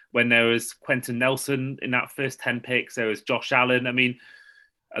problems, when there was Quentin Nelson in that first 10 picks, there was Josh Allen. I mean,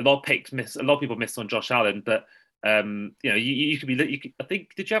 a lot of people missed on Josh Allen, but you could be. I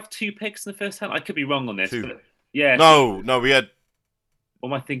think, did you have 2 picks in the first 10? I could be wrong on this. 2. But yeah. No, we had. Or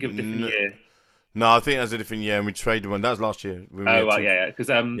am I thinking of a different year? No, I think that's a different year, and we traded one. That was last year. Because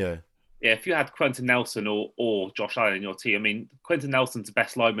if you had Quentin Nelson or Josh Allen in your team, I mean, Quentin Nelson's the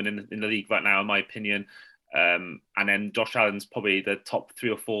best lineman in the league right now, in my opinion. And then Josh Allen's probably the top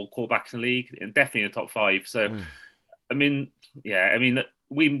 3 or 4 quarterbacks in the league, and definitely in the top 5. So, I mean,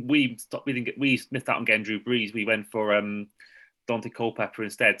 we missed out on getting Drew Brees. We went for Dante Culpepper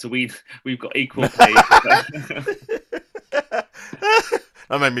instead. So we've got equal pay.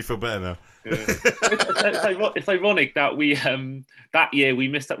 That made me feel better now. It's ironic that we that year we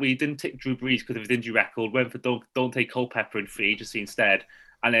missed that we didn't take Drew Brees because of his injury record. Went for Dante Culpepper in free agency instead,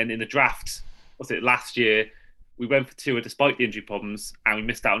 and then in the draft, last year, we went for Tua despite the injury problems, and we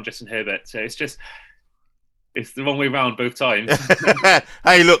missed out on Justin Herbert. So it's the wrong way around both times.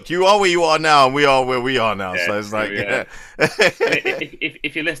 Hey, look, you are where you are now, and we are where we are now. So it's like,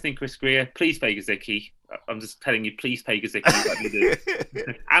 if you're listening, Chris Greer, please pay Gesicki. I'm just telling you, please pay Gesicki.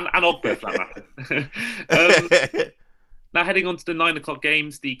 and Ogba, for that matter. Now heading on to the 9:00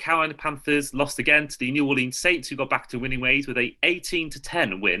 games, the Carolina Panthers lost again to the New Orleans Saints, who got back to winning ways with a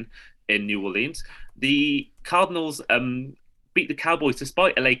 18-10 win in New Orleans. The Cardinals beat the Cowboys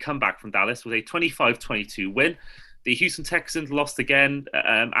despite a late comeback from Dallas with a 25-22 win. The Houston Texans lost again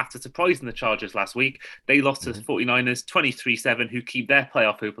after surprising the Chargers last week. They lost to the 49ers 23-7, who keep their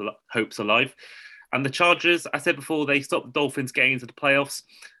playoff hopes alive. And the Chargers, I said before, they stopped the Dolphins' gains at the playoffs.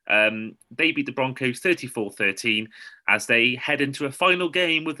 They beat the Broncos 34-13 as they head into a final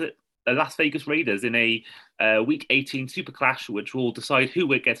game with the Las Vegas Raiders in a Week 18 Super Clash, which will decide who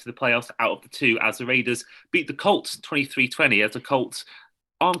will get to the playoffs out of the two, as the Raiders beat the Colts 23-20, as the Colts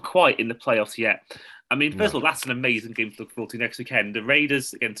aren't quite in the playoffs yet. I mean, first of all, that's an amazing game to look forward to next weekend. The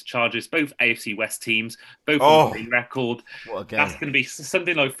Raiders against the Chargers, both AFC West teams, both on the same record. That's going to be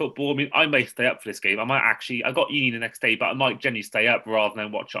something like football. I mean, I may stay up for this game. I got uni the next day, but I might generally stay up rather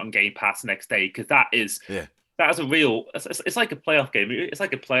than watch it on Game Pass the next day, because that is a real. It's like a playoff game. It's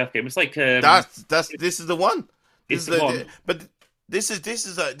like a playoff game. It's like this is the one. But this is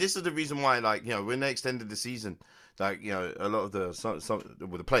the reason why, like, when they extended the season, like a lot of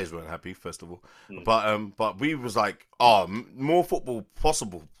the players weren't happy first of all, Mm. but we was like, oh, more football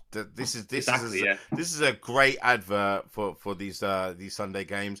possible. Exactly, yeah. This is a great advert for these Sunday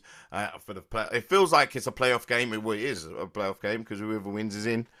games. For the play, it feels like it's a playoff game. It is a playoff game because whoever wins is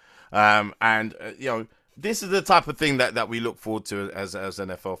in. And this is the type of thing that we look forward to as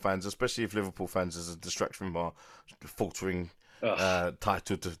NFL fans, especially if Liverpool fans, as a distraction from our faltering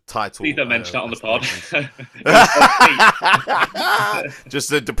title to title. Please don't mention that on the pod. Just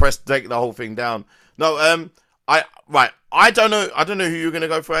to depress, take the whole thing down. No, I don't know who you're gonna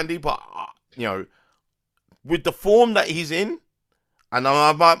go for, Andy, but with the form that he's in, and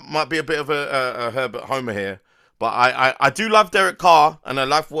I might be a bit of a Herbert homer here, but I do love Derek Carr, and I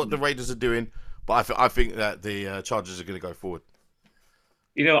love what the Raiders are doing, but I think that the Chargers are gonna go forward.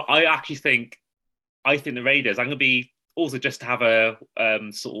 I actually think the Raiders. I'm gonna be also just to have a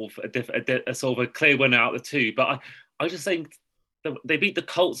sort of a clear winner out of the two, but I just think they beat the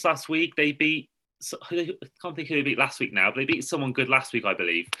Colts last week. They beat. I can't think who they beat last week now, but they beat someone good last week, I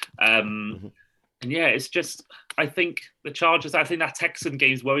believe. And yeah, it's just, I think the Chargers, I think that Texan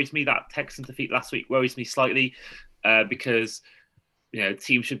games worries me. That Texan defeat last week worries me slightly because,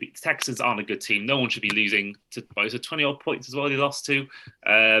 Texans aren't a good team. No one should be losing to, was it 20 odd points as well they lost to.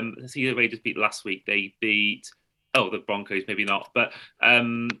 Let's see, the Raiders beat last week. They beat, the Broncos, maybe not. But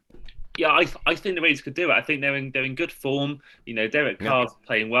yeah, I think the Raiders could do it. I think they're in good form. Derek Carr's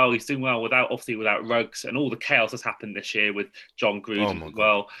playing well. He's doing well without Ruggs, and all the chaos has happened this year with John Gruden as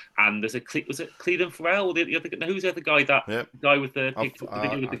well. And there's was it Cleveland Farrell? Who's the other guy? Guy with the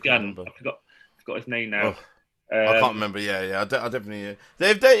video with the gun. I forgot his name now. I can't remember. I definitely.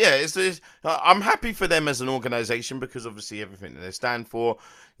 I'm happy for them as an organization because obviously everything that they stand for.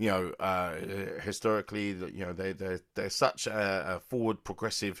 Historically, they're such a forward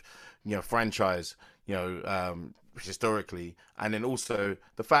progressive, franchise. Historically, and then also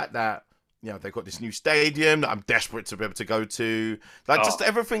the fact that they've got this new stadium that I'm desperate to be able to go to. Just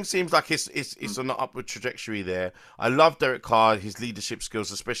everything seems like it's on an upward trajectory there. I love Derek Carr, his leadership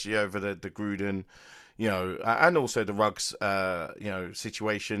skills, especially over the Gruden. And also the Ruggs,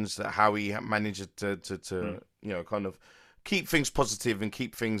 situations, that how he managed to kind of keep things positive and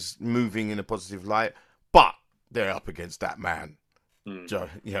keep things moving in a positive light. But they're up against that man,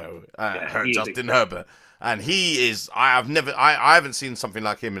 Justin Herbert, and he is. I haven't seen something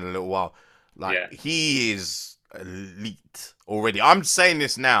like him in a little while. He is elite already. I'm saying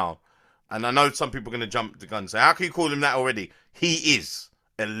this now, and I know some people are going to jump the gun and say, "How can you call him that already?" He is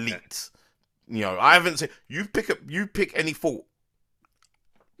elite. I haven't seen you pick any fault.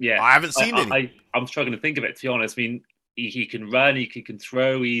 Yeah, I haven't seen any. I'm struggling to think of it, to be honest. I mean, he can run, he can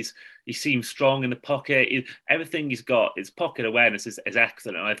throw. He seems strong in the pocket. Everything he's got, his pocket awareness is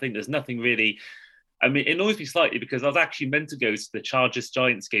excellent. And I think there's nothing really. I mean, it annoys me slightly because I was actually meant to go to the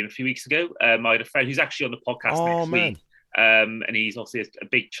Chargers-Giants game a few weeks ago. I had a friend who's actually on the podcast next week, and he's obviously a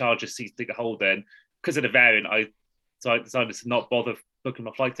big Chargers season ticket holder. And because of the variant, I decided to not bother booking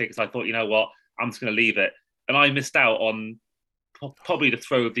my flight tickets. I thought, you know what, I'm just going to leave it. And I missed out on probably the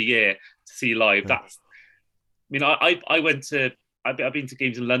throw of the year to see live. I've been to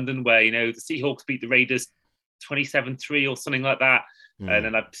games in London where, the Seahawks beat the Raiders 27-3 or something like that. And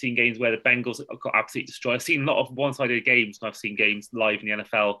then I've seen games where the Bengals got absolutely destroyed. I've seen a lot of one-sided games when I've seen games live in the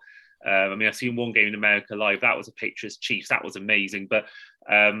NFL. I've seen one game in America live. That was a Patriots Chiefs. That was amazing. But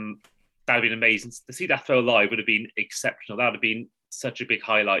that would have been amazing. To see that throw live would have been exceptional. That would have been such a big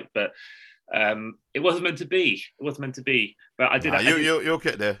highlight. But it wasn't meant to be. But I did. You'll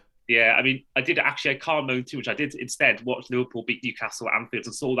get there. Yeah, I mean, I did actually a calm moment too, which I did instead watch Liverpool beat Newcastle at Anfield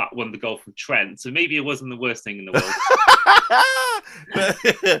and saw that won the goal from Trent. So maybe it wasn't the worst thing in the world.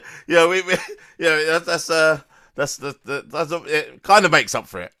 It kind of makes up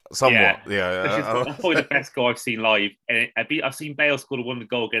for it somewhat. Yeah. That's probably the best goal I've seen live. And I've seen Bale score one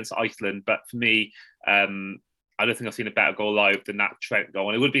goal against Iceland, but for me, I don't think I've seen a better goal live than that Trent goal.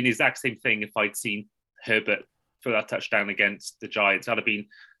 And it would have been the exact same thing if I'd seen Herbert throw that touchdown against the Giants. That'd have been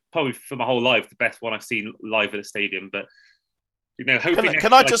probably for my whole life the best one I've seen live at the stadium. But hopefully,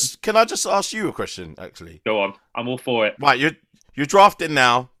 can I just ask you a question? Actually, go on. I'm all for it. Right, you're drafting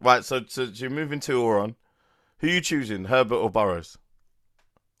now, right? So you're moving to Oron. Who are you choosing, Herbert or Burrows,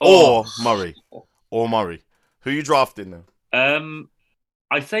 or Murray, Who are you drafting now?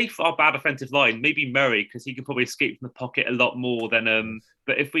 I say for our bad offensive line, maybe Murray, because he can probably escape from the pocket a lot more than.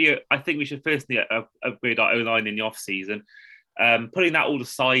 But I think we should firstly upgrade our O-line in the off season. Putting that all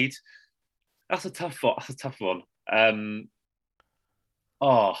aside, that's a tough one.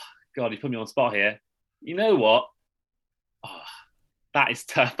 Oh God, you put me on the spot here. You know what? That is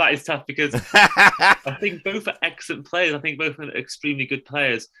tough. That is tough because I think both are excellent players. I think both are extremely good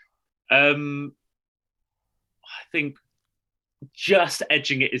players. I think just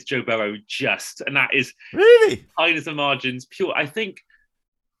edging it is Joe Burrow, and that is Really? tiny as the margins. Pure. I think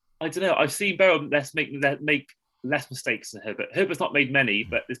I don't know. I've seen Burrow make less mistakes than Herbert. Herbert's not made many,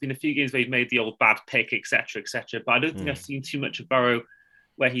 but there's been a few games where he's made the old bad pick, etc., etc. But I don't think I've seen too much of Burrow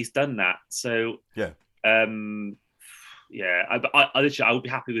where he's done that. So Yeah. Yeah, I literally I would be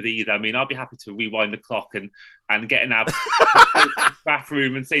happy with either. I mean, I'd be happy to rewind the clock and get in our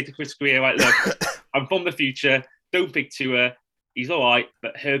bathroom and say to Chris Greer, right, look, I'm from the future. Don't pick Tua. He's all right,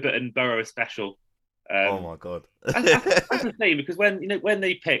 but Herbert and Burrow are special. Oh my god, that's the thing because when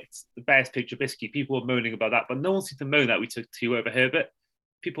they picked the Bears pick Trubisky, people were moaning about that, but no one seemed to moan that we took Tua over Herbert.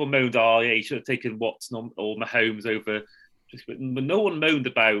 People moaned, oh yeah, you should have taken Watson or Mahomes over. But no one moaned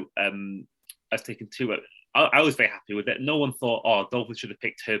about us taking Tua. I was very happy with it. No one thought, oh, Dolphins should have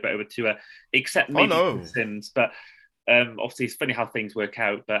picked Herbert over Tua, except maybe Sims. But obviously, it's funny how things work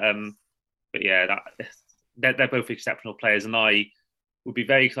out. But yeah, they're both exceptional players, and I would be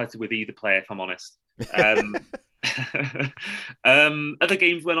very excited with either player, if I'm honest. Other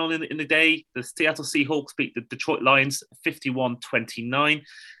games went on in the day. The Seattle Seahawks beat the Detroit Lions 51-29.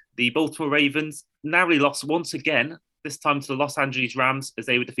 The Baltimore Ravens narrowly lost once again, this time to the Los Angeles Rams as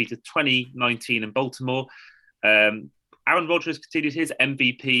they were defeated 20-19 in Baltimore. Aaron Rodgers continued his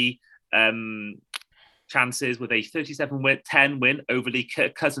MVP chances with a 37-10 win over the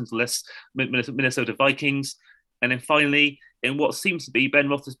Kirk Cousins-less Minnesota Vikings. And then finally, in what seems to be Ben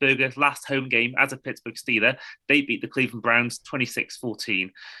Roethlisberger's last home game as a Pittsburgh Steeler, they beat the Cleveland Browns 26-14.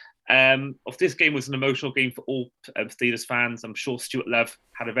 This game was an emotional game for all Steelers fans. I'm sure Stuart Love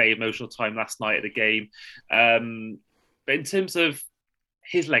had a very emotional time last night at the game. But in terms of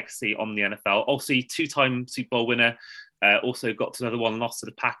his legacy on the NFL, obviously two-time Super Bowl winner, also got to another one, lost to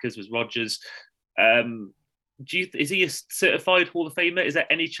the Packers, was Rodgers. Is he a certified Hall of Famer? Is there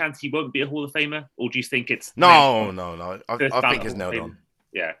any chance he won't be a Hall of Famer, or do you think it's no? I think it's nailed on.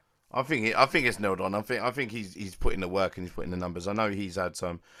 Yeah, I think it's nailed on. I think he's put in the work and he's put in the numbers. I know he's had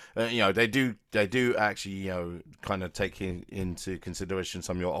some. They do actually kind of take into consideration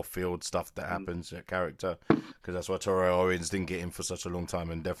some of your off-field stuff that happens, character, because that's why Terrell Owens didn't get in for such a long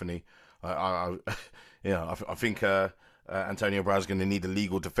time, and definitely, I think. Antonio Brown's going to need a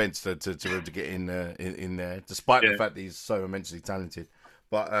legal defense to be able to get in there, despite the fact that he's so immensely talented.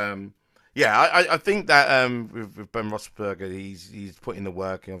 But I think that with Ben Roethlisberger, he's put in the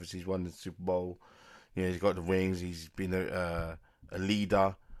work. And obviously, he's won the Super Bowl. He's got the rings. He's been a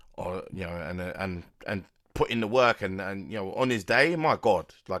leader, and put in the work. And on his day, my God,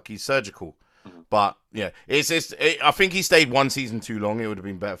 like he's surgical. But I think he stayed one season too long. It would have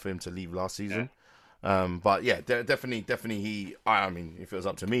been better for him to leave last season. But yeah, definitely he. I mean, if it was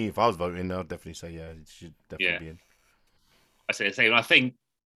up to me, if I was voting, I'd definitely say it should definitely be in. I say the same. I think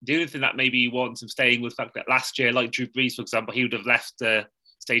the only thing that maybe warrants him staying was the fact that last year, like Drew Brees, for example, he would have left the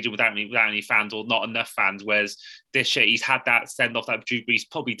stadium without any fans or not enough fans. Whereas this year, he's had that send off that Drew Brees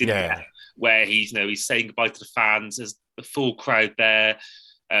probably didn't get, where he's saying goodbye to the fans. There's a full crowd there.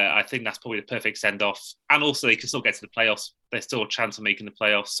 I think that's probably the perfect send off. And also, they can still get to the playoffs. There's still a chance of making the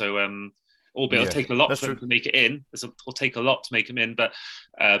playoffs. So. Albeit it'll take a lot for them to make it in. It'll take a lot to make them in, but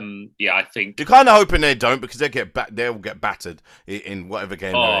I think you're kind of hoping they don't because they'll get battered in whatever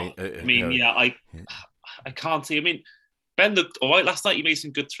game. I can't see. I mean, Ben looked all right last night. He made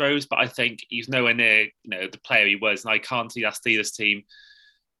some good throws, but I think he's nowhere near the player he was, and I can't see that Steelers team.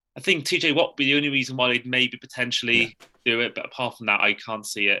 I think TJ Watt would be the only reason why they'd maybe potentially do it, but apart from that, I can't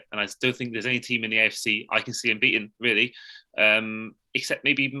see it, and I don't think there's any team in the AFC I can see him beating really. Except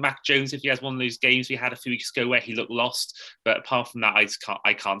maybe Mac Jones if he has one of those games we had a few weeks ago where he looked lost. But apart from that,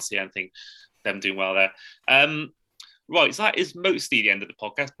 I can't see anything them doing well there. Right, so that is mostly the end of the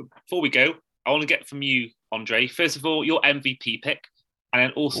podcast. But before we go, I want to get from you, Andre. First of all, your MVP pick, and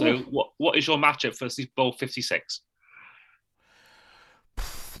then also what is your matchup for Super Bowl 56?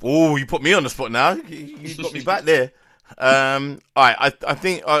 Oh, you put me on the spot now. You got me back there. All right, I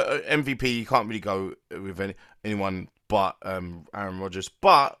think MVP you can't really go with anyone but Aaron Rodgers,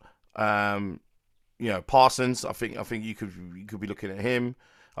 but Parsons. I think you could be looking at him.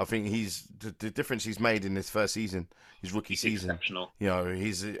 I think he's the difference he's made in this first season, his rookie season. Exceptional.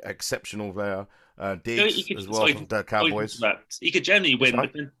 He's an exceptional player. Diggs as well from the Cowboys. He could generally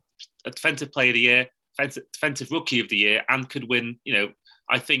win a defensive player of the year, defensive rookie of the year, and could win.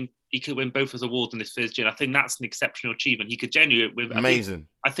 I think he could win both as awards in this first year. I think that's an exceptional achievement. He could genuinely win. Amazing.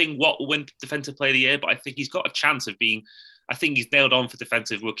 I think Watt will win Defensive Player of the Year, but I think he's got a chance of being. I think he's nailed on for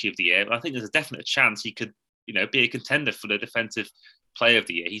Defensive Rookie of the Year. But I think there's a definite chance he could, be a contender for the Defensive player of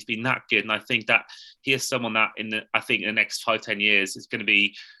the year. He's been that good, and I think that he is someone that in the next 5-10 years is going to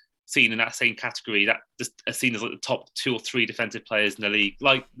be seen in that same category, that just are seen as like the top 2 or 3 defensive players in the league,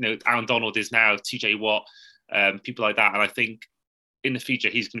 like Aaron Donald is now, TJ Watt, people like that. And I think in the future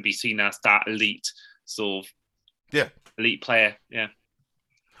he's going to be seen as that elite sort of elite player. Yeah,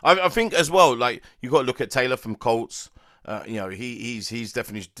 I think as well, like you got to look at Taylor from Colts. He's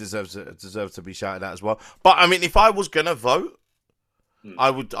definitely deserves to be shouted at as well. But I mean, if I was gonna vote, I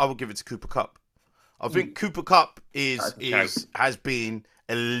would give it to Cooper Kupp. I think Cooper Kupp has been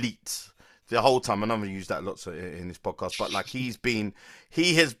elite the whole time. And I'm gonna use that lots in this podcast, but like he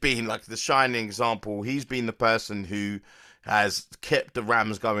has been like the shining example. He's been the person who has kept the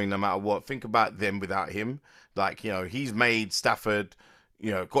Rams going no matter what. Think about them without him. Like, he's made Stafford,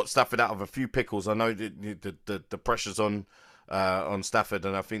 got Stafford out of a few pickles. I know the pressure's on Stafford,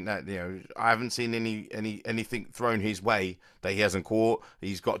 and I think that I haven't seen anything thrown his way that he hasn't caught.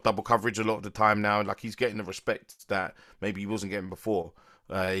 He's got double coverage a lot of the time now. Like, he's getting the respect that maybe he wasn't getting before.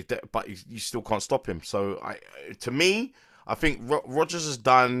 But you still can't stop him. So to me, I think Rodgers has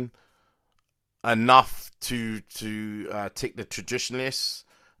done enough to tick the traditionalists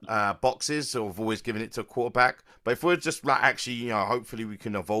boxes of always giving it to a quarterback. But if we're just like actually, hopefully we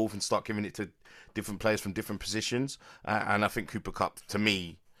can evolve and start giving it to different players from different positions. And I think Cooper Kupp, to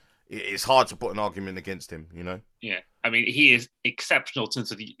me, it's hard to put an argument against him. Yeah, I mean, he is exceptional in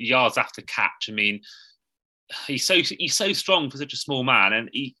terms of the yards after catch. I mean, he's so strong for such a small man, and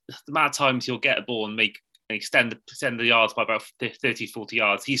the amount of times he'll get a ball and extend the yards by about 30, 40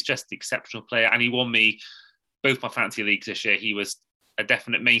 yards. He's just an exceptional player, and he won me both my fantasy leagues this year. He was a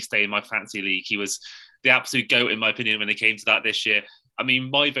definite mainstay in my fantasy league. He was the absolute GOAT, in my opinion, when it came to that this year. I mean,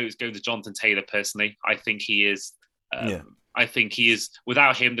 my vote's going to Jonathan Taylor, personally. I think he is... I think he is...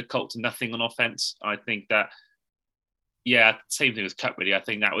 Without him, the Colts are nothing on offense. I think that... Yeah, same thing as Kupp, really. I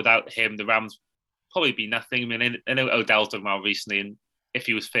think that without him, the Rams probably be nothing. I mean, I know Odell's done well recently, and if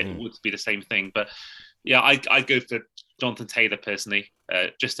he was fit, it would be the same thing. But yeah, I'd go for Jonathan Taylor, personally,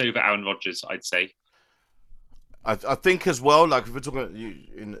 just over Aaron Rodgers, I'd say. I think as well, like if we're talking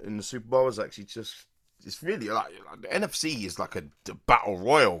in the Super Bowl, it's really like the NFC is like a battle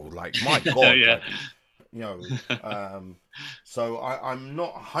royal. Like, my God. Yeah. So I'm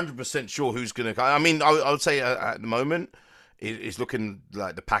not 100% sure who's going to... I mean, I would say at the moment, it's looking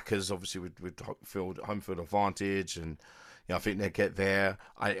like the Packers, obviously, with home field advantage, and I think they get there.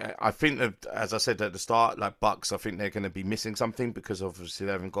 I think that, as I said at the start, like Bucks, I think they're going to be missing something because obviously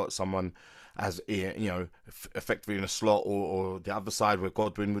they haven't got someone as effectively in a slot or the other side where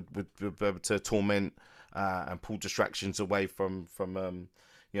Godwin would be able to torment and pull distractions away from my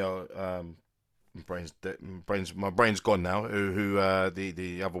brain's gone now. Who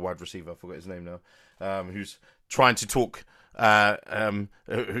the other wide receiver, I forgot his name now. Who's trying to talk Antonio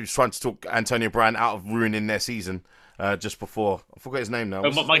Brown out of ruining their season just before. I forgot his name now.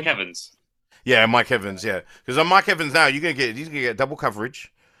 Mike Evans. Yeah, Mike Evans. Yeah, because on Mike Evans now, he's gonna get double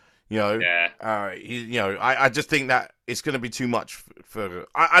coverage. Yeah. I just think that it's gonna be too much for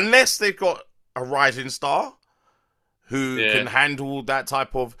unless they've got a rising star who can handle that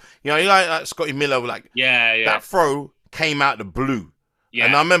type of, like Scotty Miller, like that throw came out the blue. Yeah.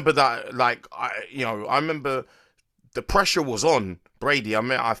 And I remember that, like, I remember the pressure was on Brady. I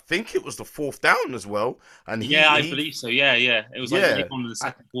mean, I think it was the 4th down as well. And I believe so. Yeah. It was like on the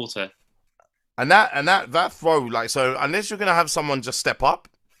second quarter. And that throw, like, so unless you're gonna have someone just step up,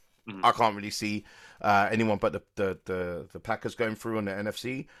 I can't really see anyone but the Packers going through on the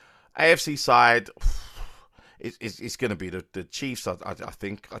NFC. AFC side, it's going to be the Chiefs. I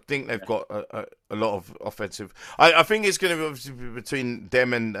think they've got a lot of offensive. I think it's going to be between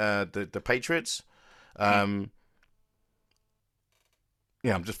them and the Patriots. I'm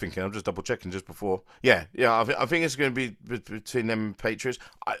just thinking. I'm just double checking just before. I think it's going to be between them and Patriots.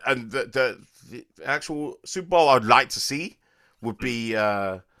 And the actual Super Bowl I'd like to see would be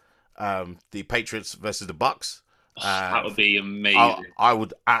the Patriots versus the Bucks. That would be amazing. I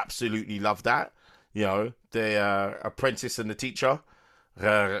would absolutely love that. The apprentice and the teacher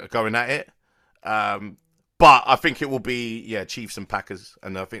going at it. But I think it will be Chiefs and Packers,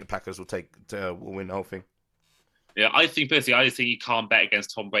 and I think the Packers will win the whole thing. Yeah, I think you can't bet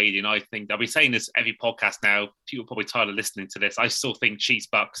against Tom Brady, and I think I've been saying this every podcast now. People are probably tired of listening to this. I still think Chiefs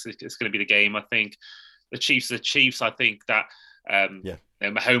Bucks is going to be the game. I think the Chiefs are the Chiefs. I think that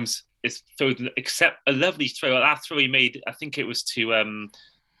Mahomes is throwing except a lovely throw. That throw he made, I think it was to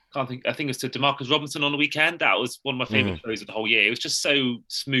I think it was to DeMarcus Robinson on the weekend. That was one of my favorite throws of the whole year. It was just so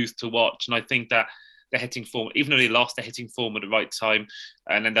smooth to watch, and I think that they're hitting form, even though they lost, they're hitting form at the right time,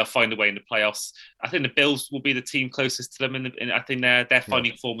 and then they'll find a way in the playoffs. I think the Bills will be the team closest to them, and I think they're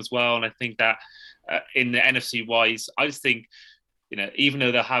finding form as well. And I think that in the NFC wise, I just think, even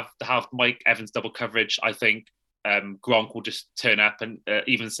though they'll have Mike Evans double coverage, I think Gronk will just turn up, and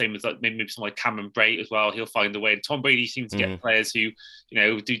even the same as maybe someone like Cameron Brate as well. He'll find a way. And Tom Brady seems to get players who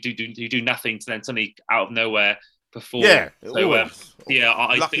do nothing to then suddenly out of nowhere perform. Yeah, so I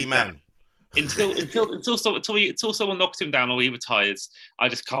lucky think man. Until someone knocks him down or he retires, I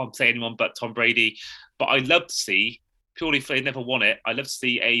just can't say anyone but Tom Brady. But I'd love to see, purely if they never won it, I'd love to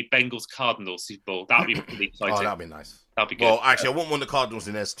see a Bengals Cardinals Super Bowl. That'd be really exciting. Oh, that'd be nice. That'd be good. Well, actually, I wouldn't want the Cardinals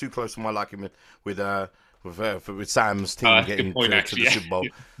in there. It's too close to my liking with Sam's team getting to the Super Bowl.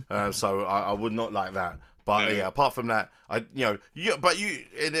 So I would not like that. But apart from that, but you in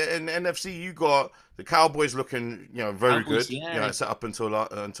the NFC, you got the Cowboys looking, very good. Set up until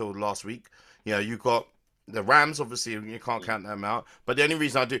last week. You got the Rams. Obviously, you can't count them out. But the only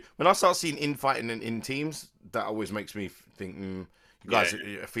reason I do, when I start seeing infighting in teams, that always makes me think, you guys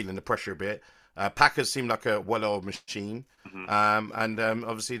are feeling the pressure a bit. Packers seem like a well-oiled machine, and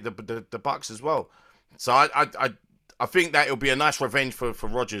obviously the Bucs as well. So I think that it'll be a nice revenge for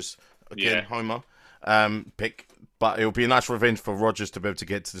Rodgers again, Homer pick, but it'll be a nice revenge for Rodgers to be able to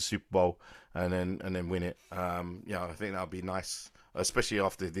get to the Super Bowl and then win it. I think that'll be nice, especially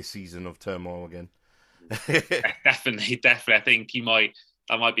after this season of turmoil again. Definitely. I think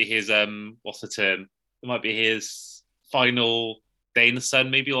that might be his what's the term? It might be his final day in the sun.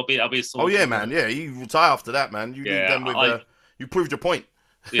 Maybe I'll be. Oh yeah, man. Yeah, you retire after that, man. You leave them with you proved your point.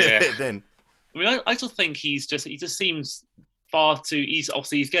 Yeah. Then. I mean, I just think he just seems far too.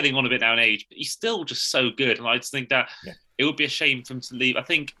 He's getting on a bit now in age, but he's still just so good. And I just think that it would be a shame for him to leave. I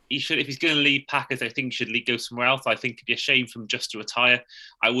think he should, if he's going to leave Packers, I think he should go somewhere else. I think it'd be a shame for him just to retire.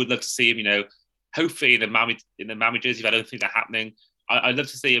 I would love to see him, hopefully in the Miami jersey. I don't think that's happening. I'd love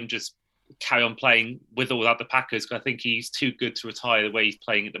to see him just carry on playing with or without the Packers, because I think he's too good to retire the way he's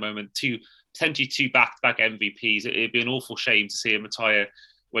playing at the moment. Potentially two back-to-back MVPs. It'd be an awful shame to see him retire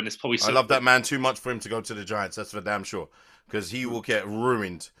when there's probably. I love that man too much for him to go to the Giants. That's for damn sure, because he will get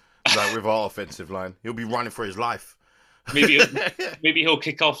ruined with our offensive line. He'll be running for his life. Maybe he'll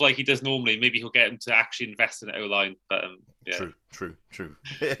kick off like he does normally. Maybe he'll get him to actually invest in the O-line. But True.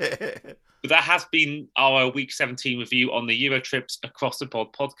 But that has been our Week 17 review on the Euro trips across the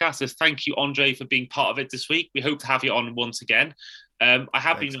pod podcast. So thank you, Andre, for being part of it this week. We hope to have you on once again. I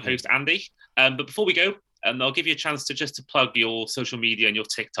have been your host, Andy. But before we go, I'll give you a chance to plug your social media and your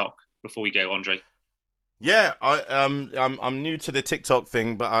TikTok before we go, Andre. Yeah, I'm new to the TikTok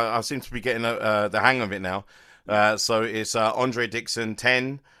thing, but I seem to be getting the hang of it now. So it's Andre Dixon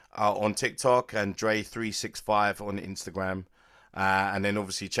 10 on TikTok and Dre365 on Instagram. And then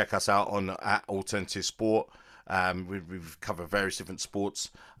obviously check us out on at Alternative Sport. We've covered various different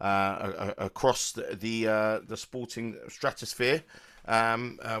sports across the sporting stratosphere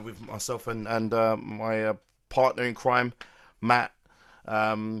with myself and my partner in crime, Matt.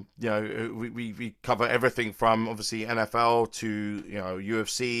 We cover everything from obviously NFL to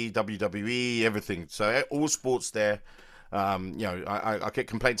UFC, WWE, everything. So all sports there. I get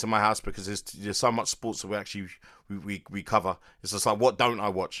complaints in my house because there's so much sports that we cover. It's just like, what don't I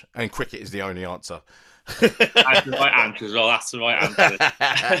watch? And cricket is the only answer. That's the right answer as well. That's the right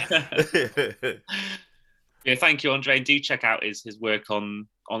answer. Yeah, thank you, Andre. And do check out his work on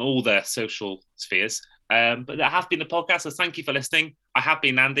all the social spheres. But that has been the podcast, so thank you for listening. I have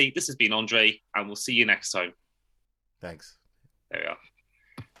been Andy. This has been Andre, and we'll see you next time. Thanks. There we are.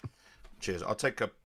 Cheers. I'll take a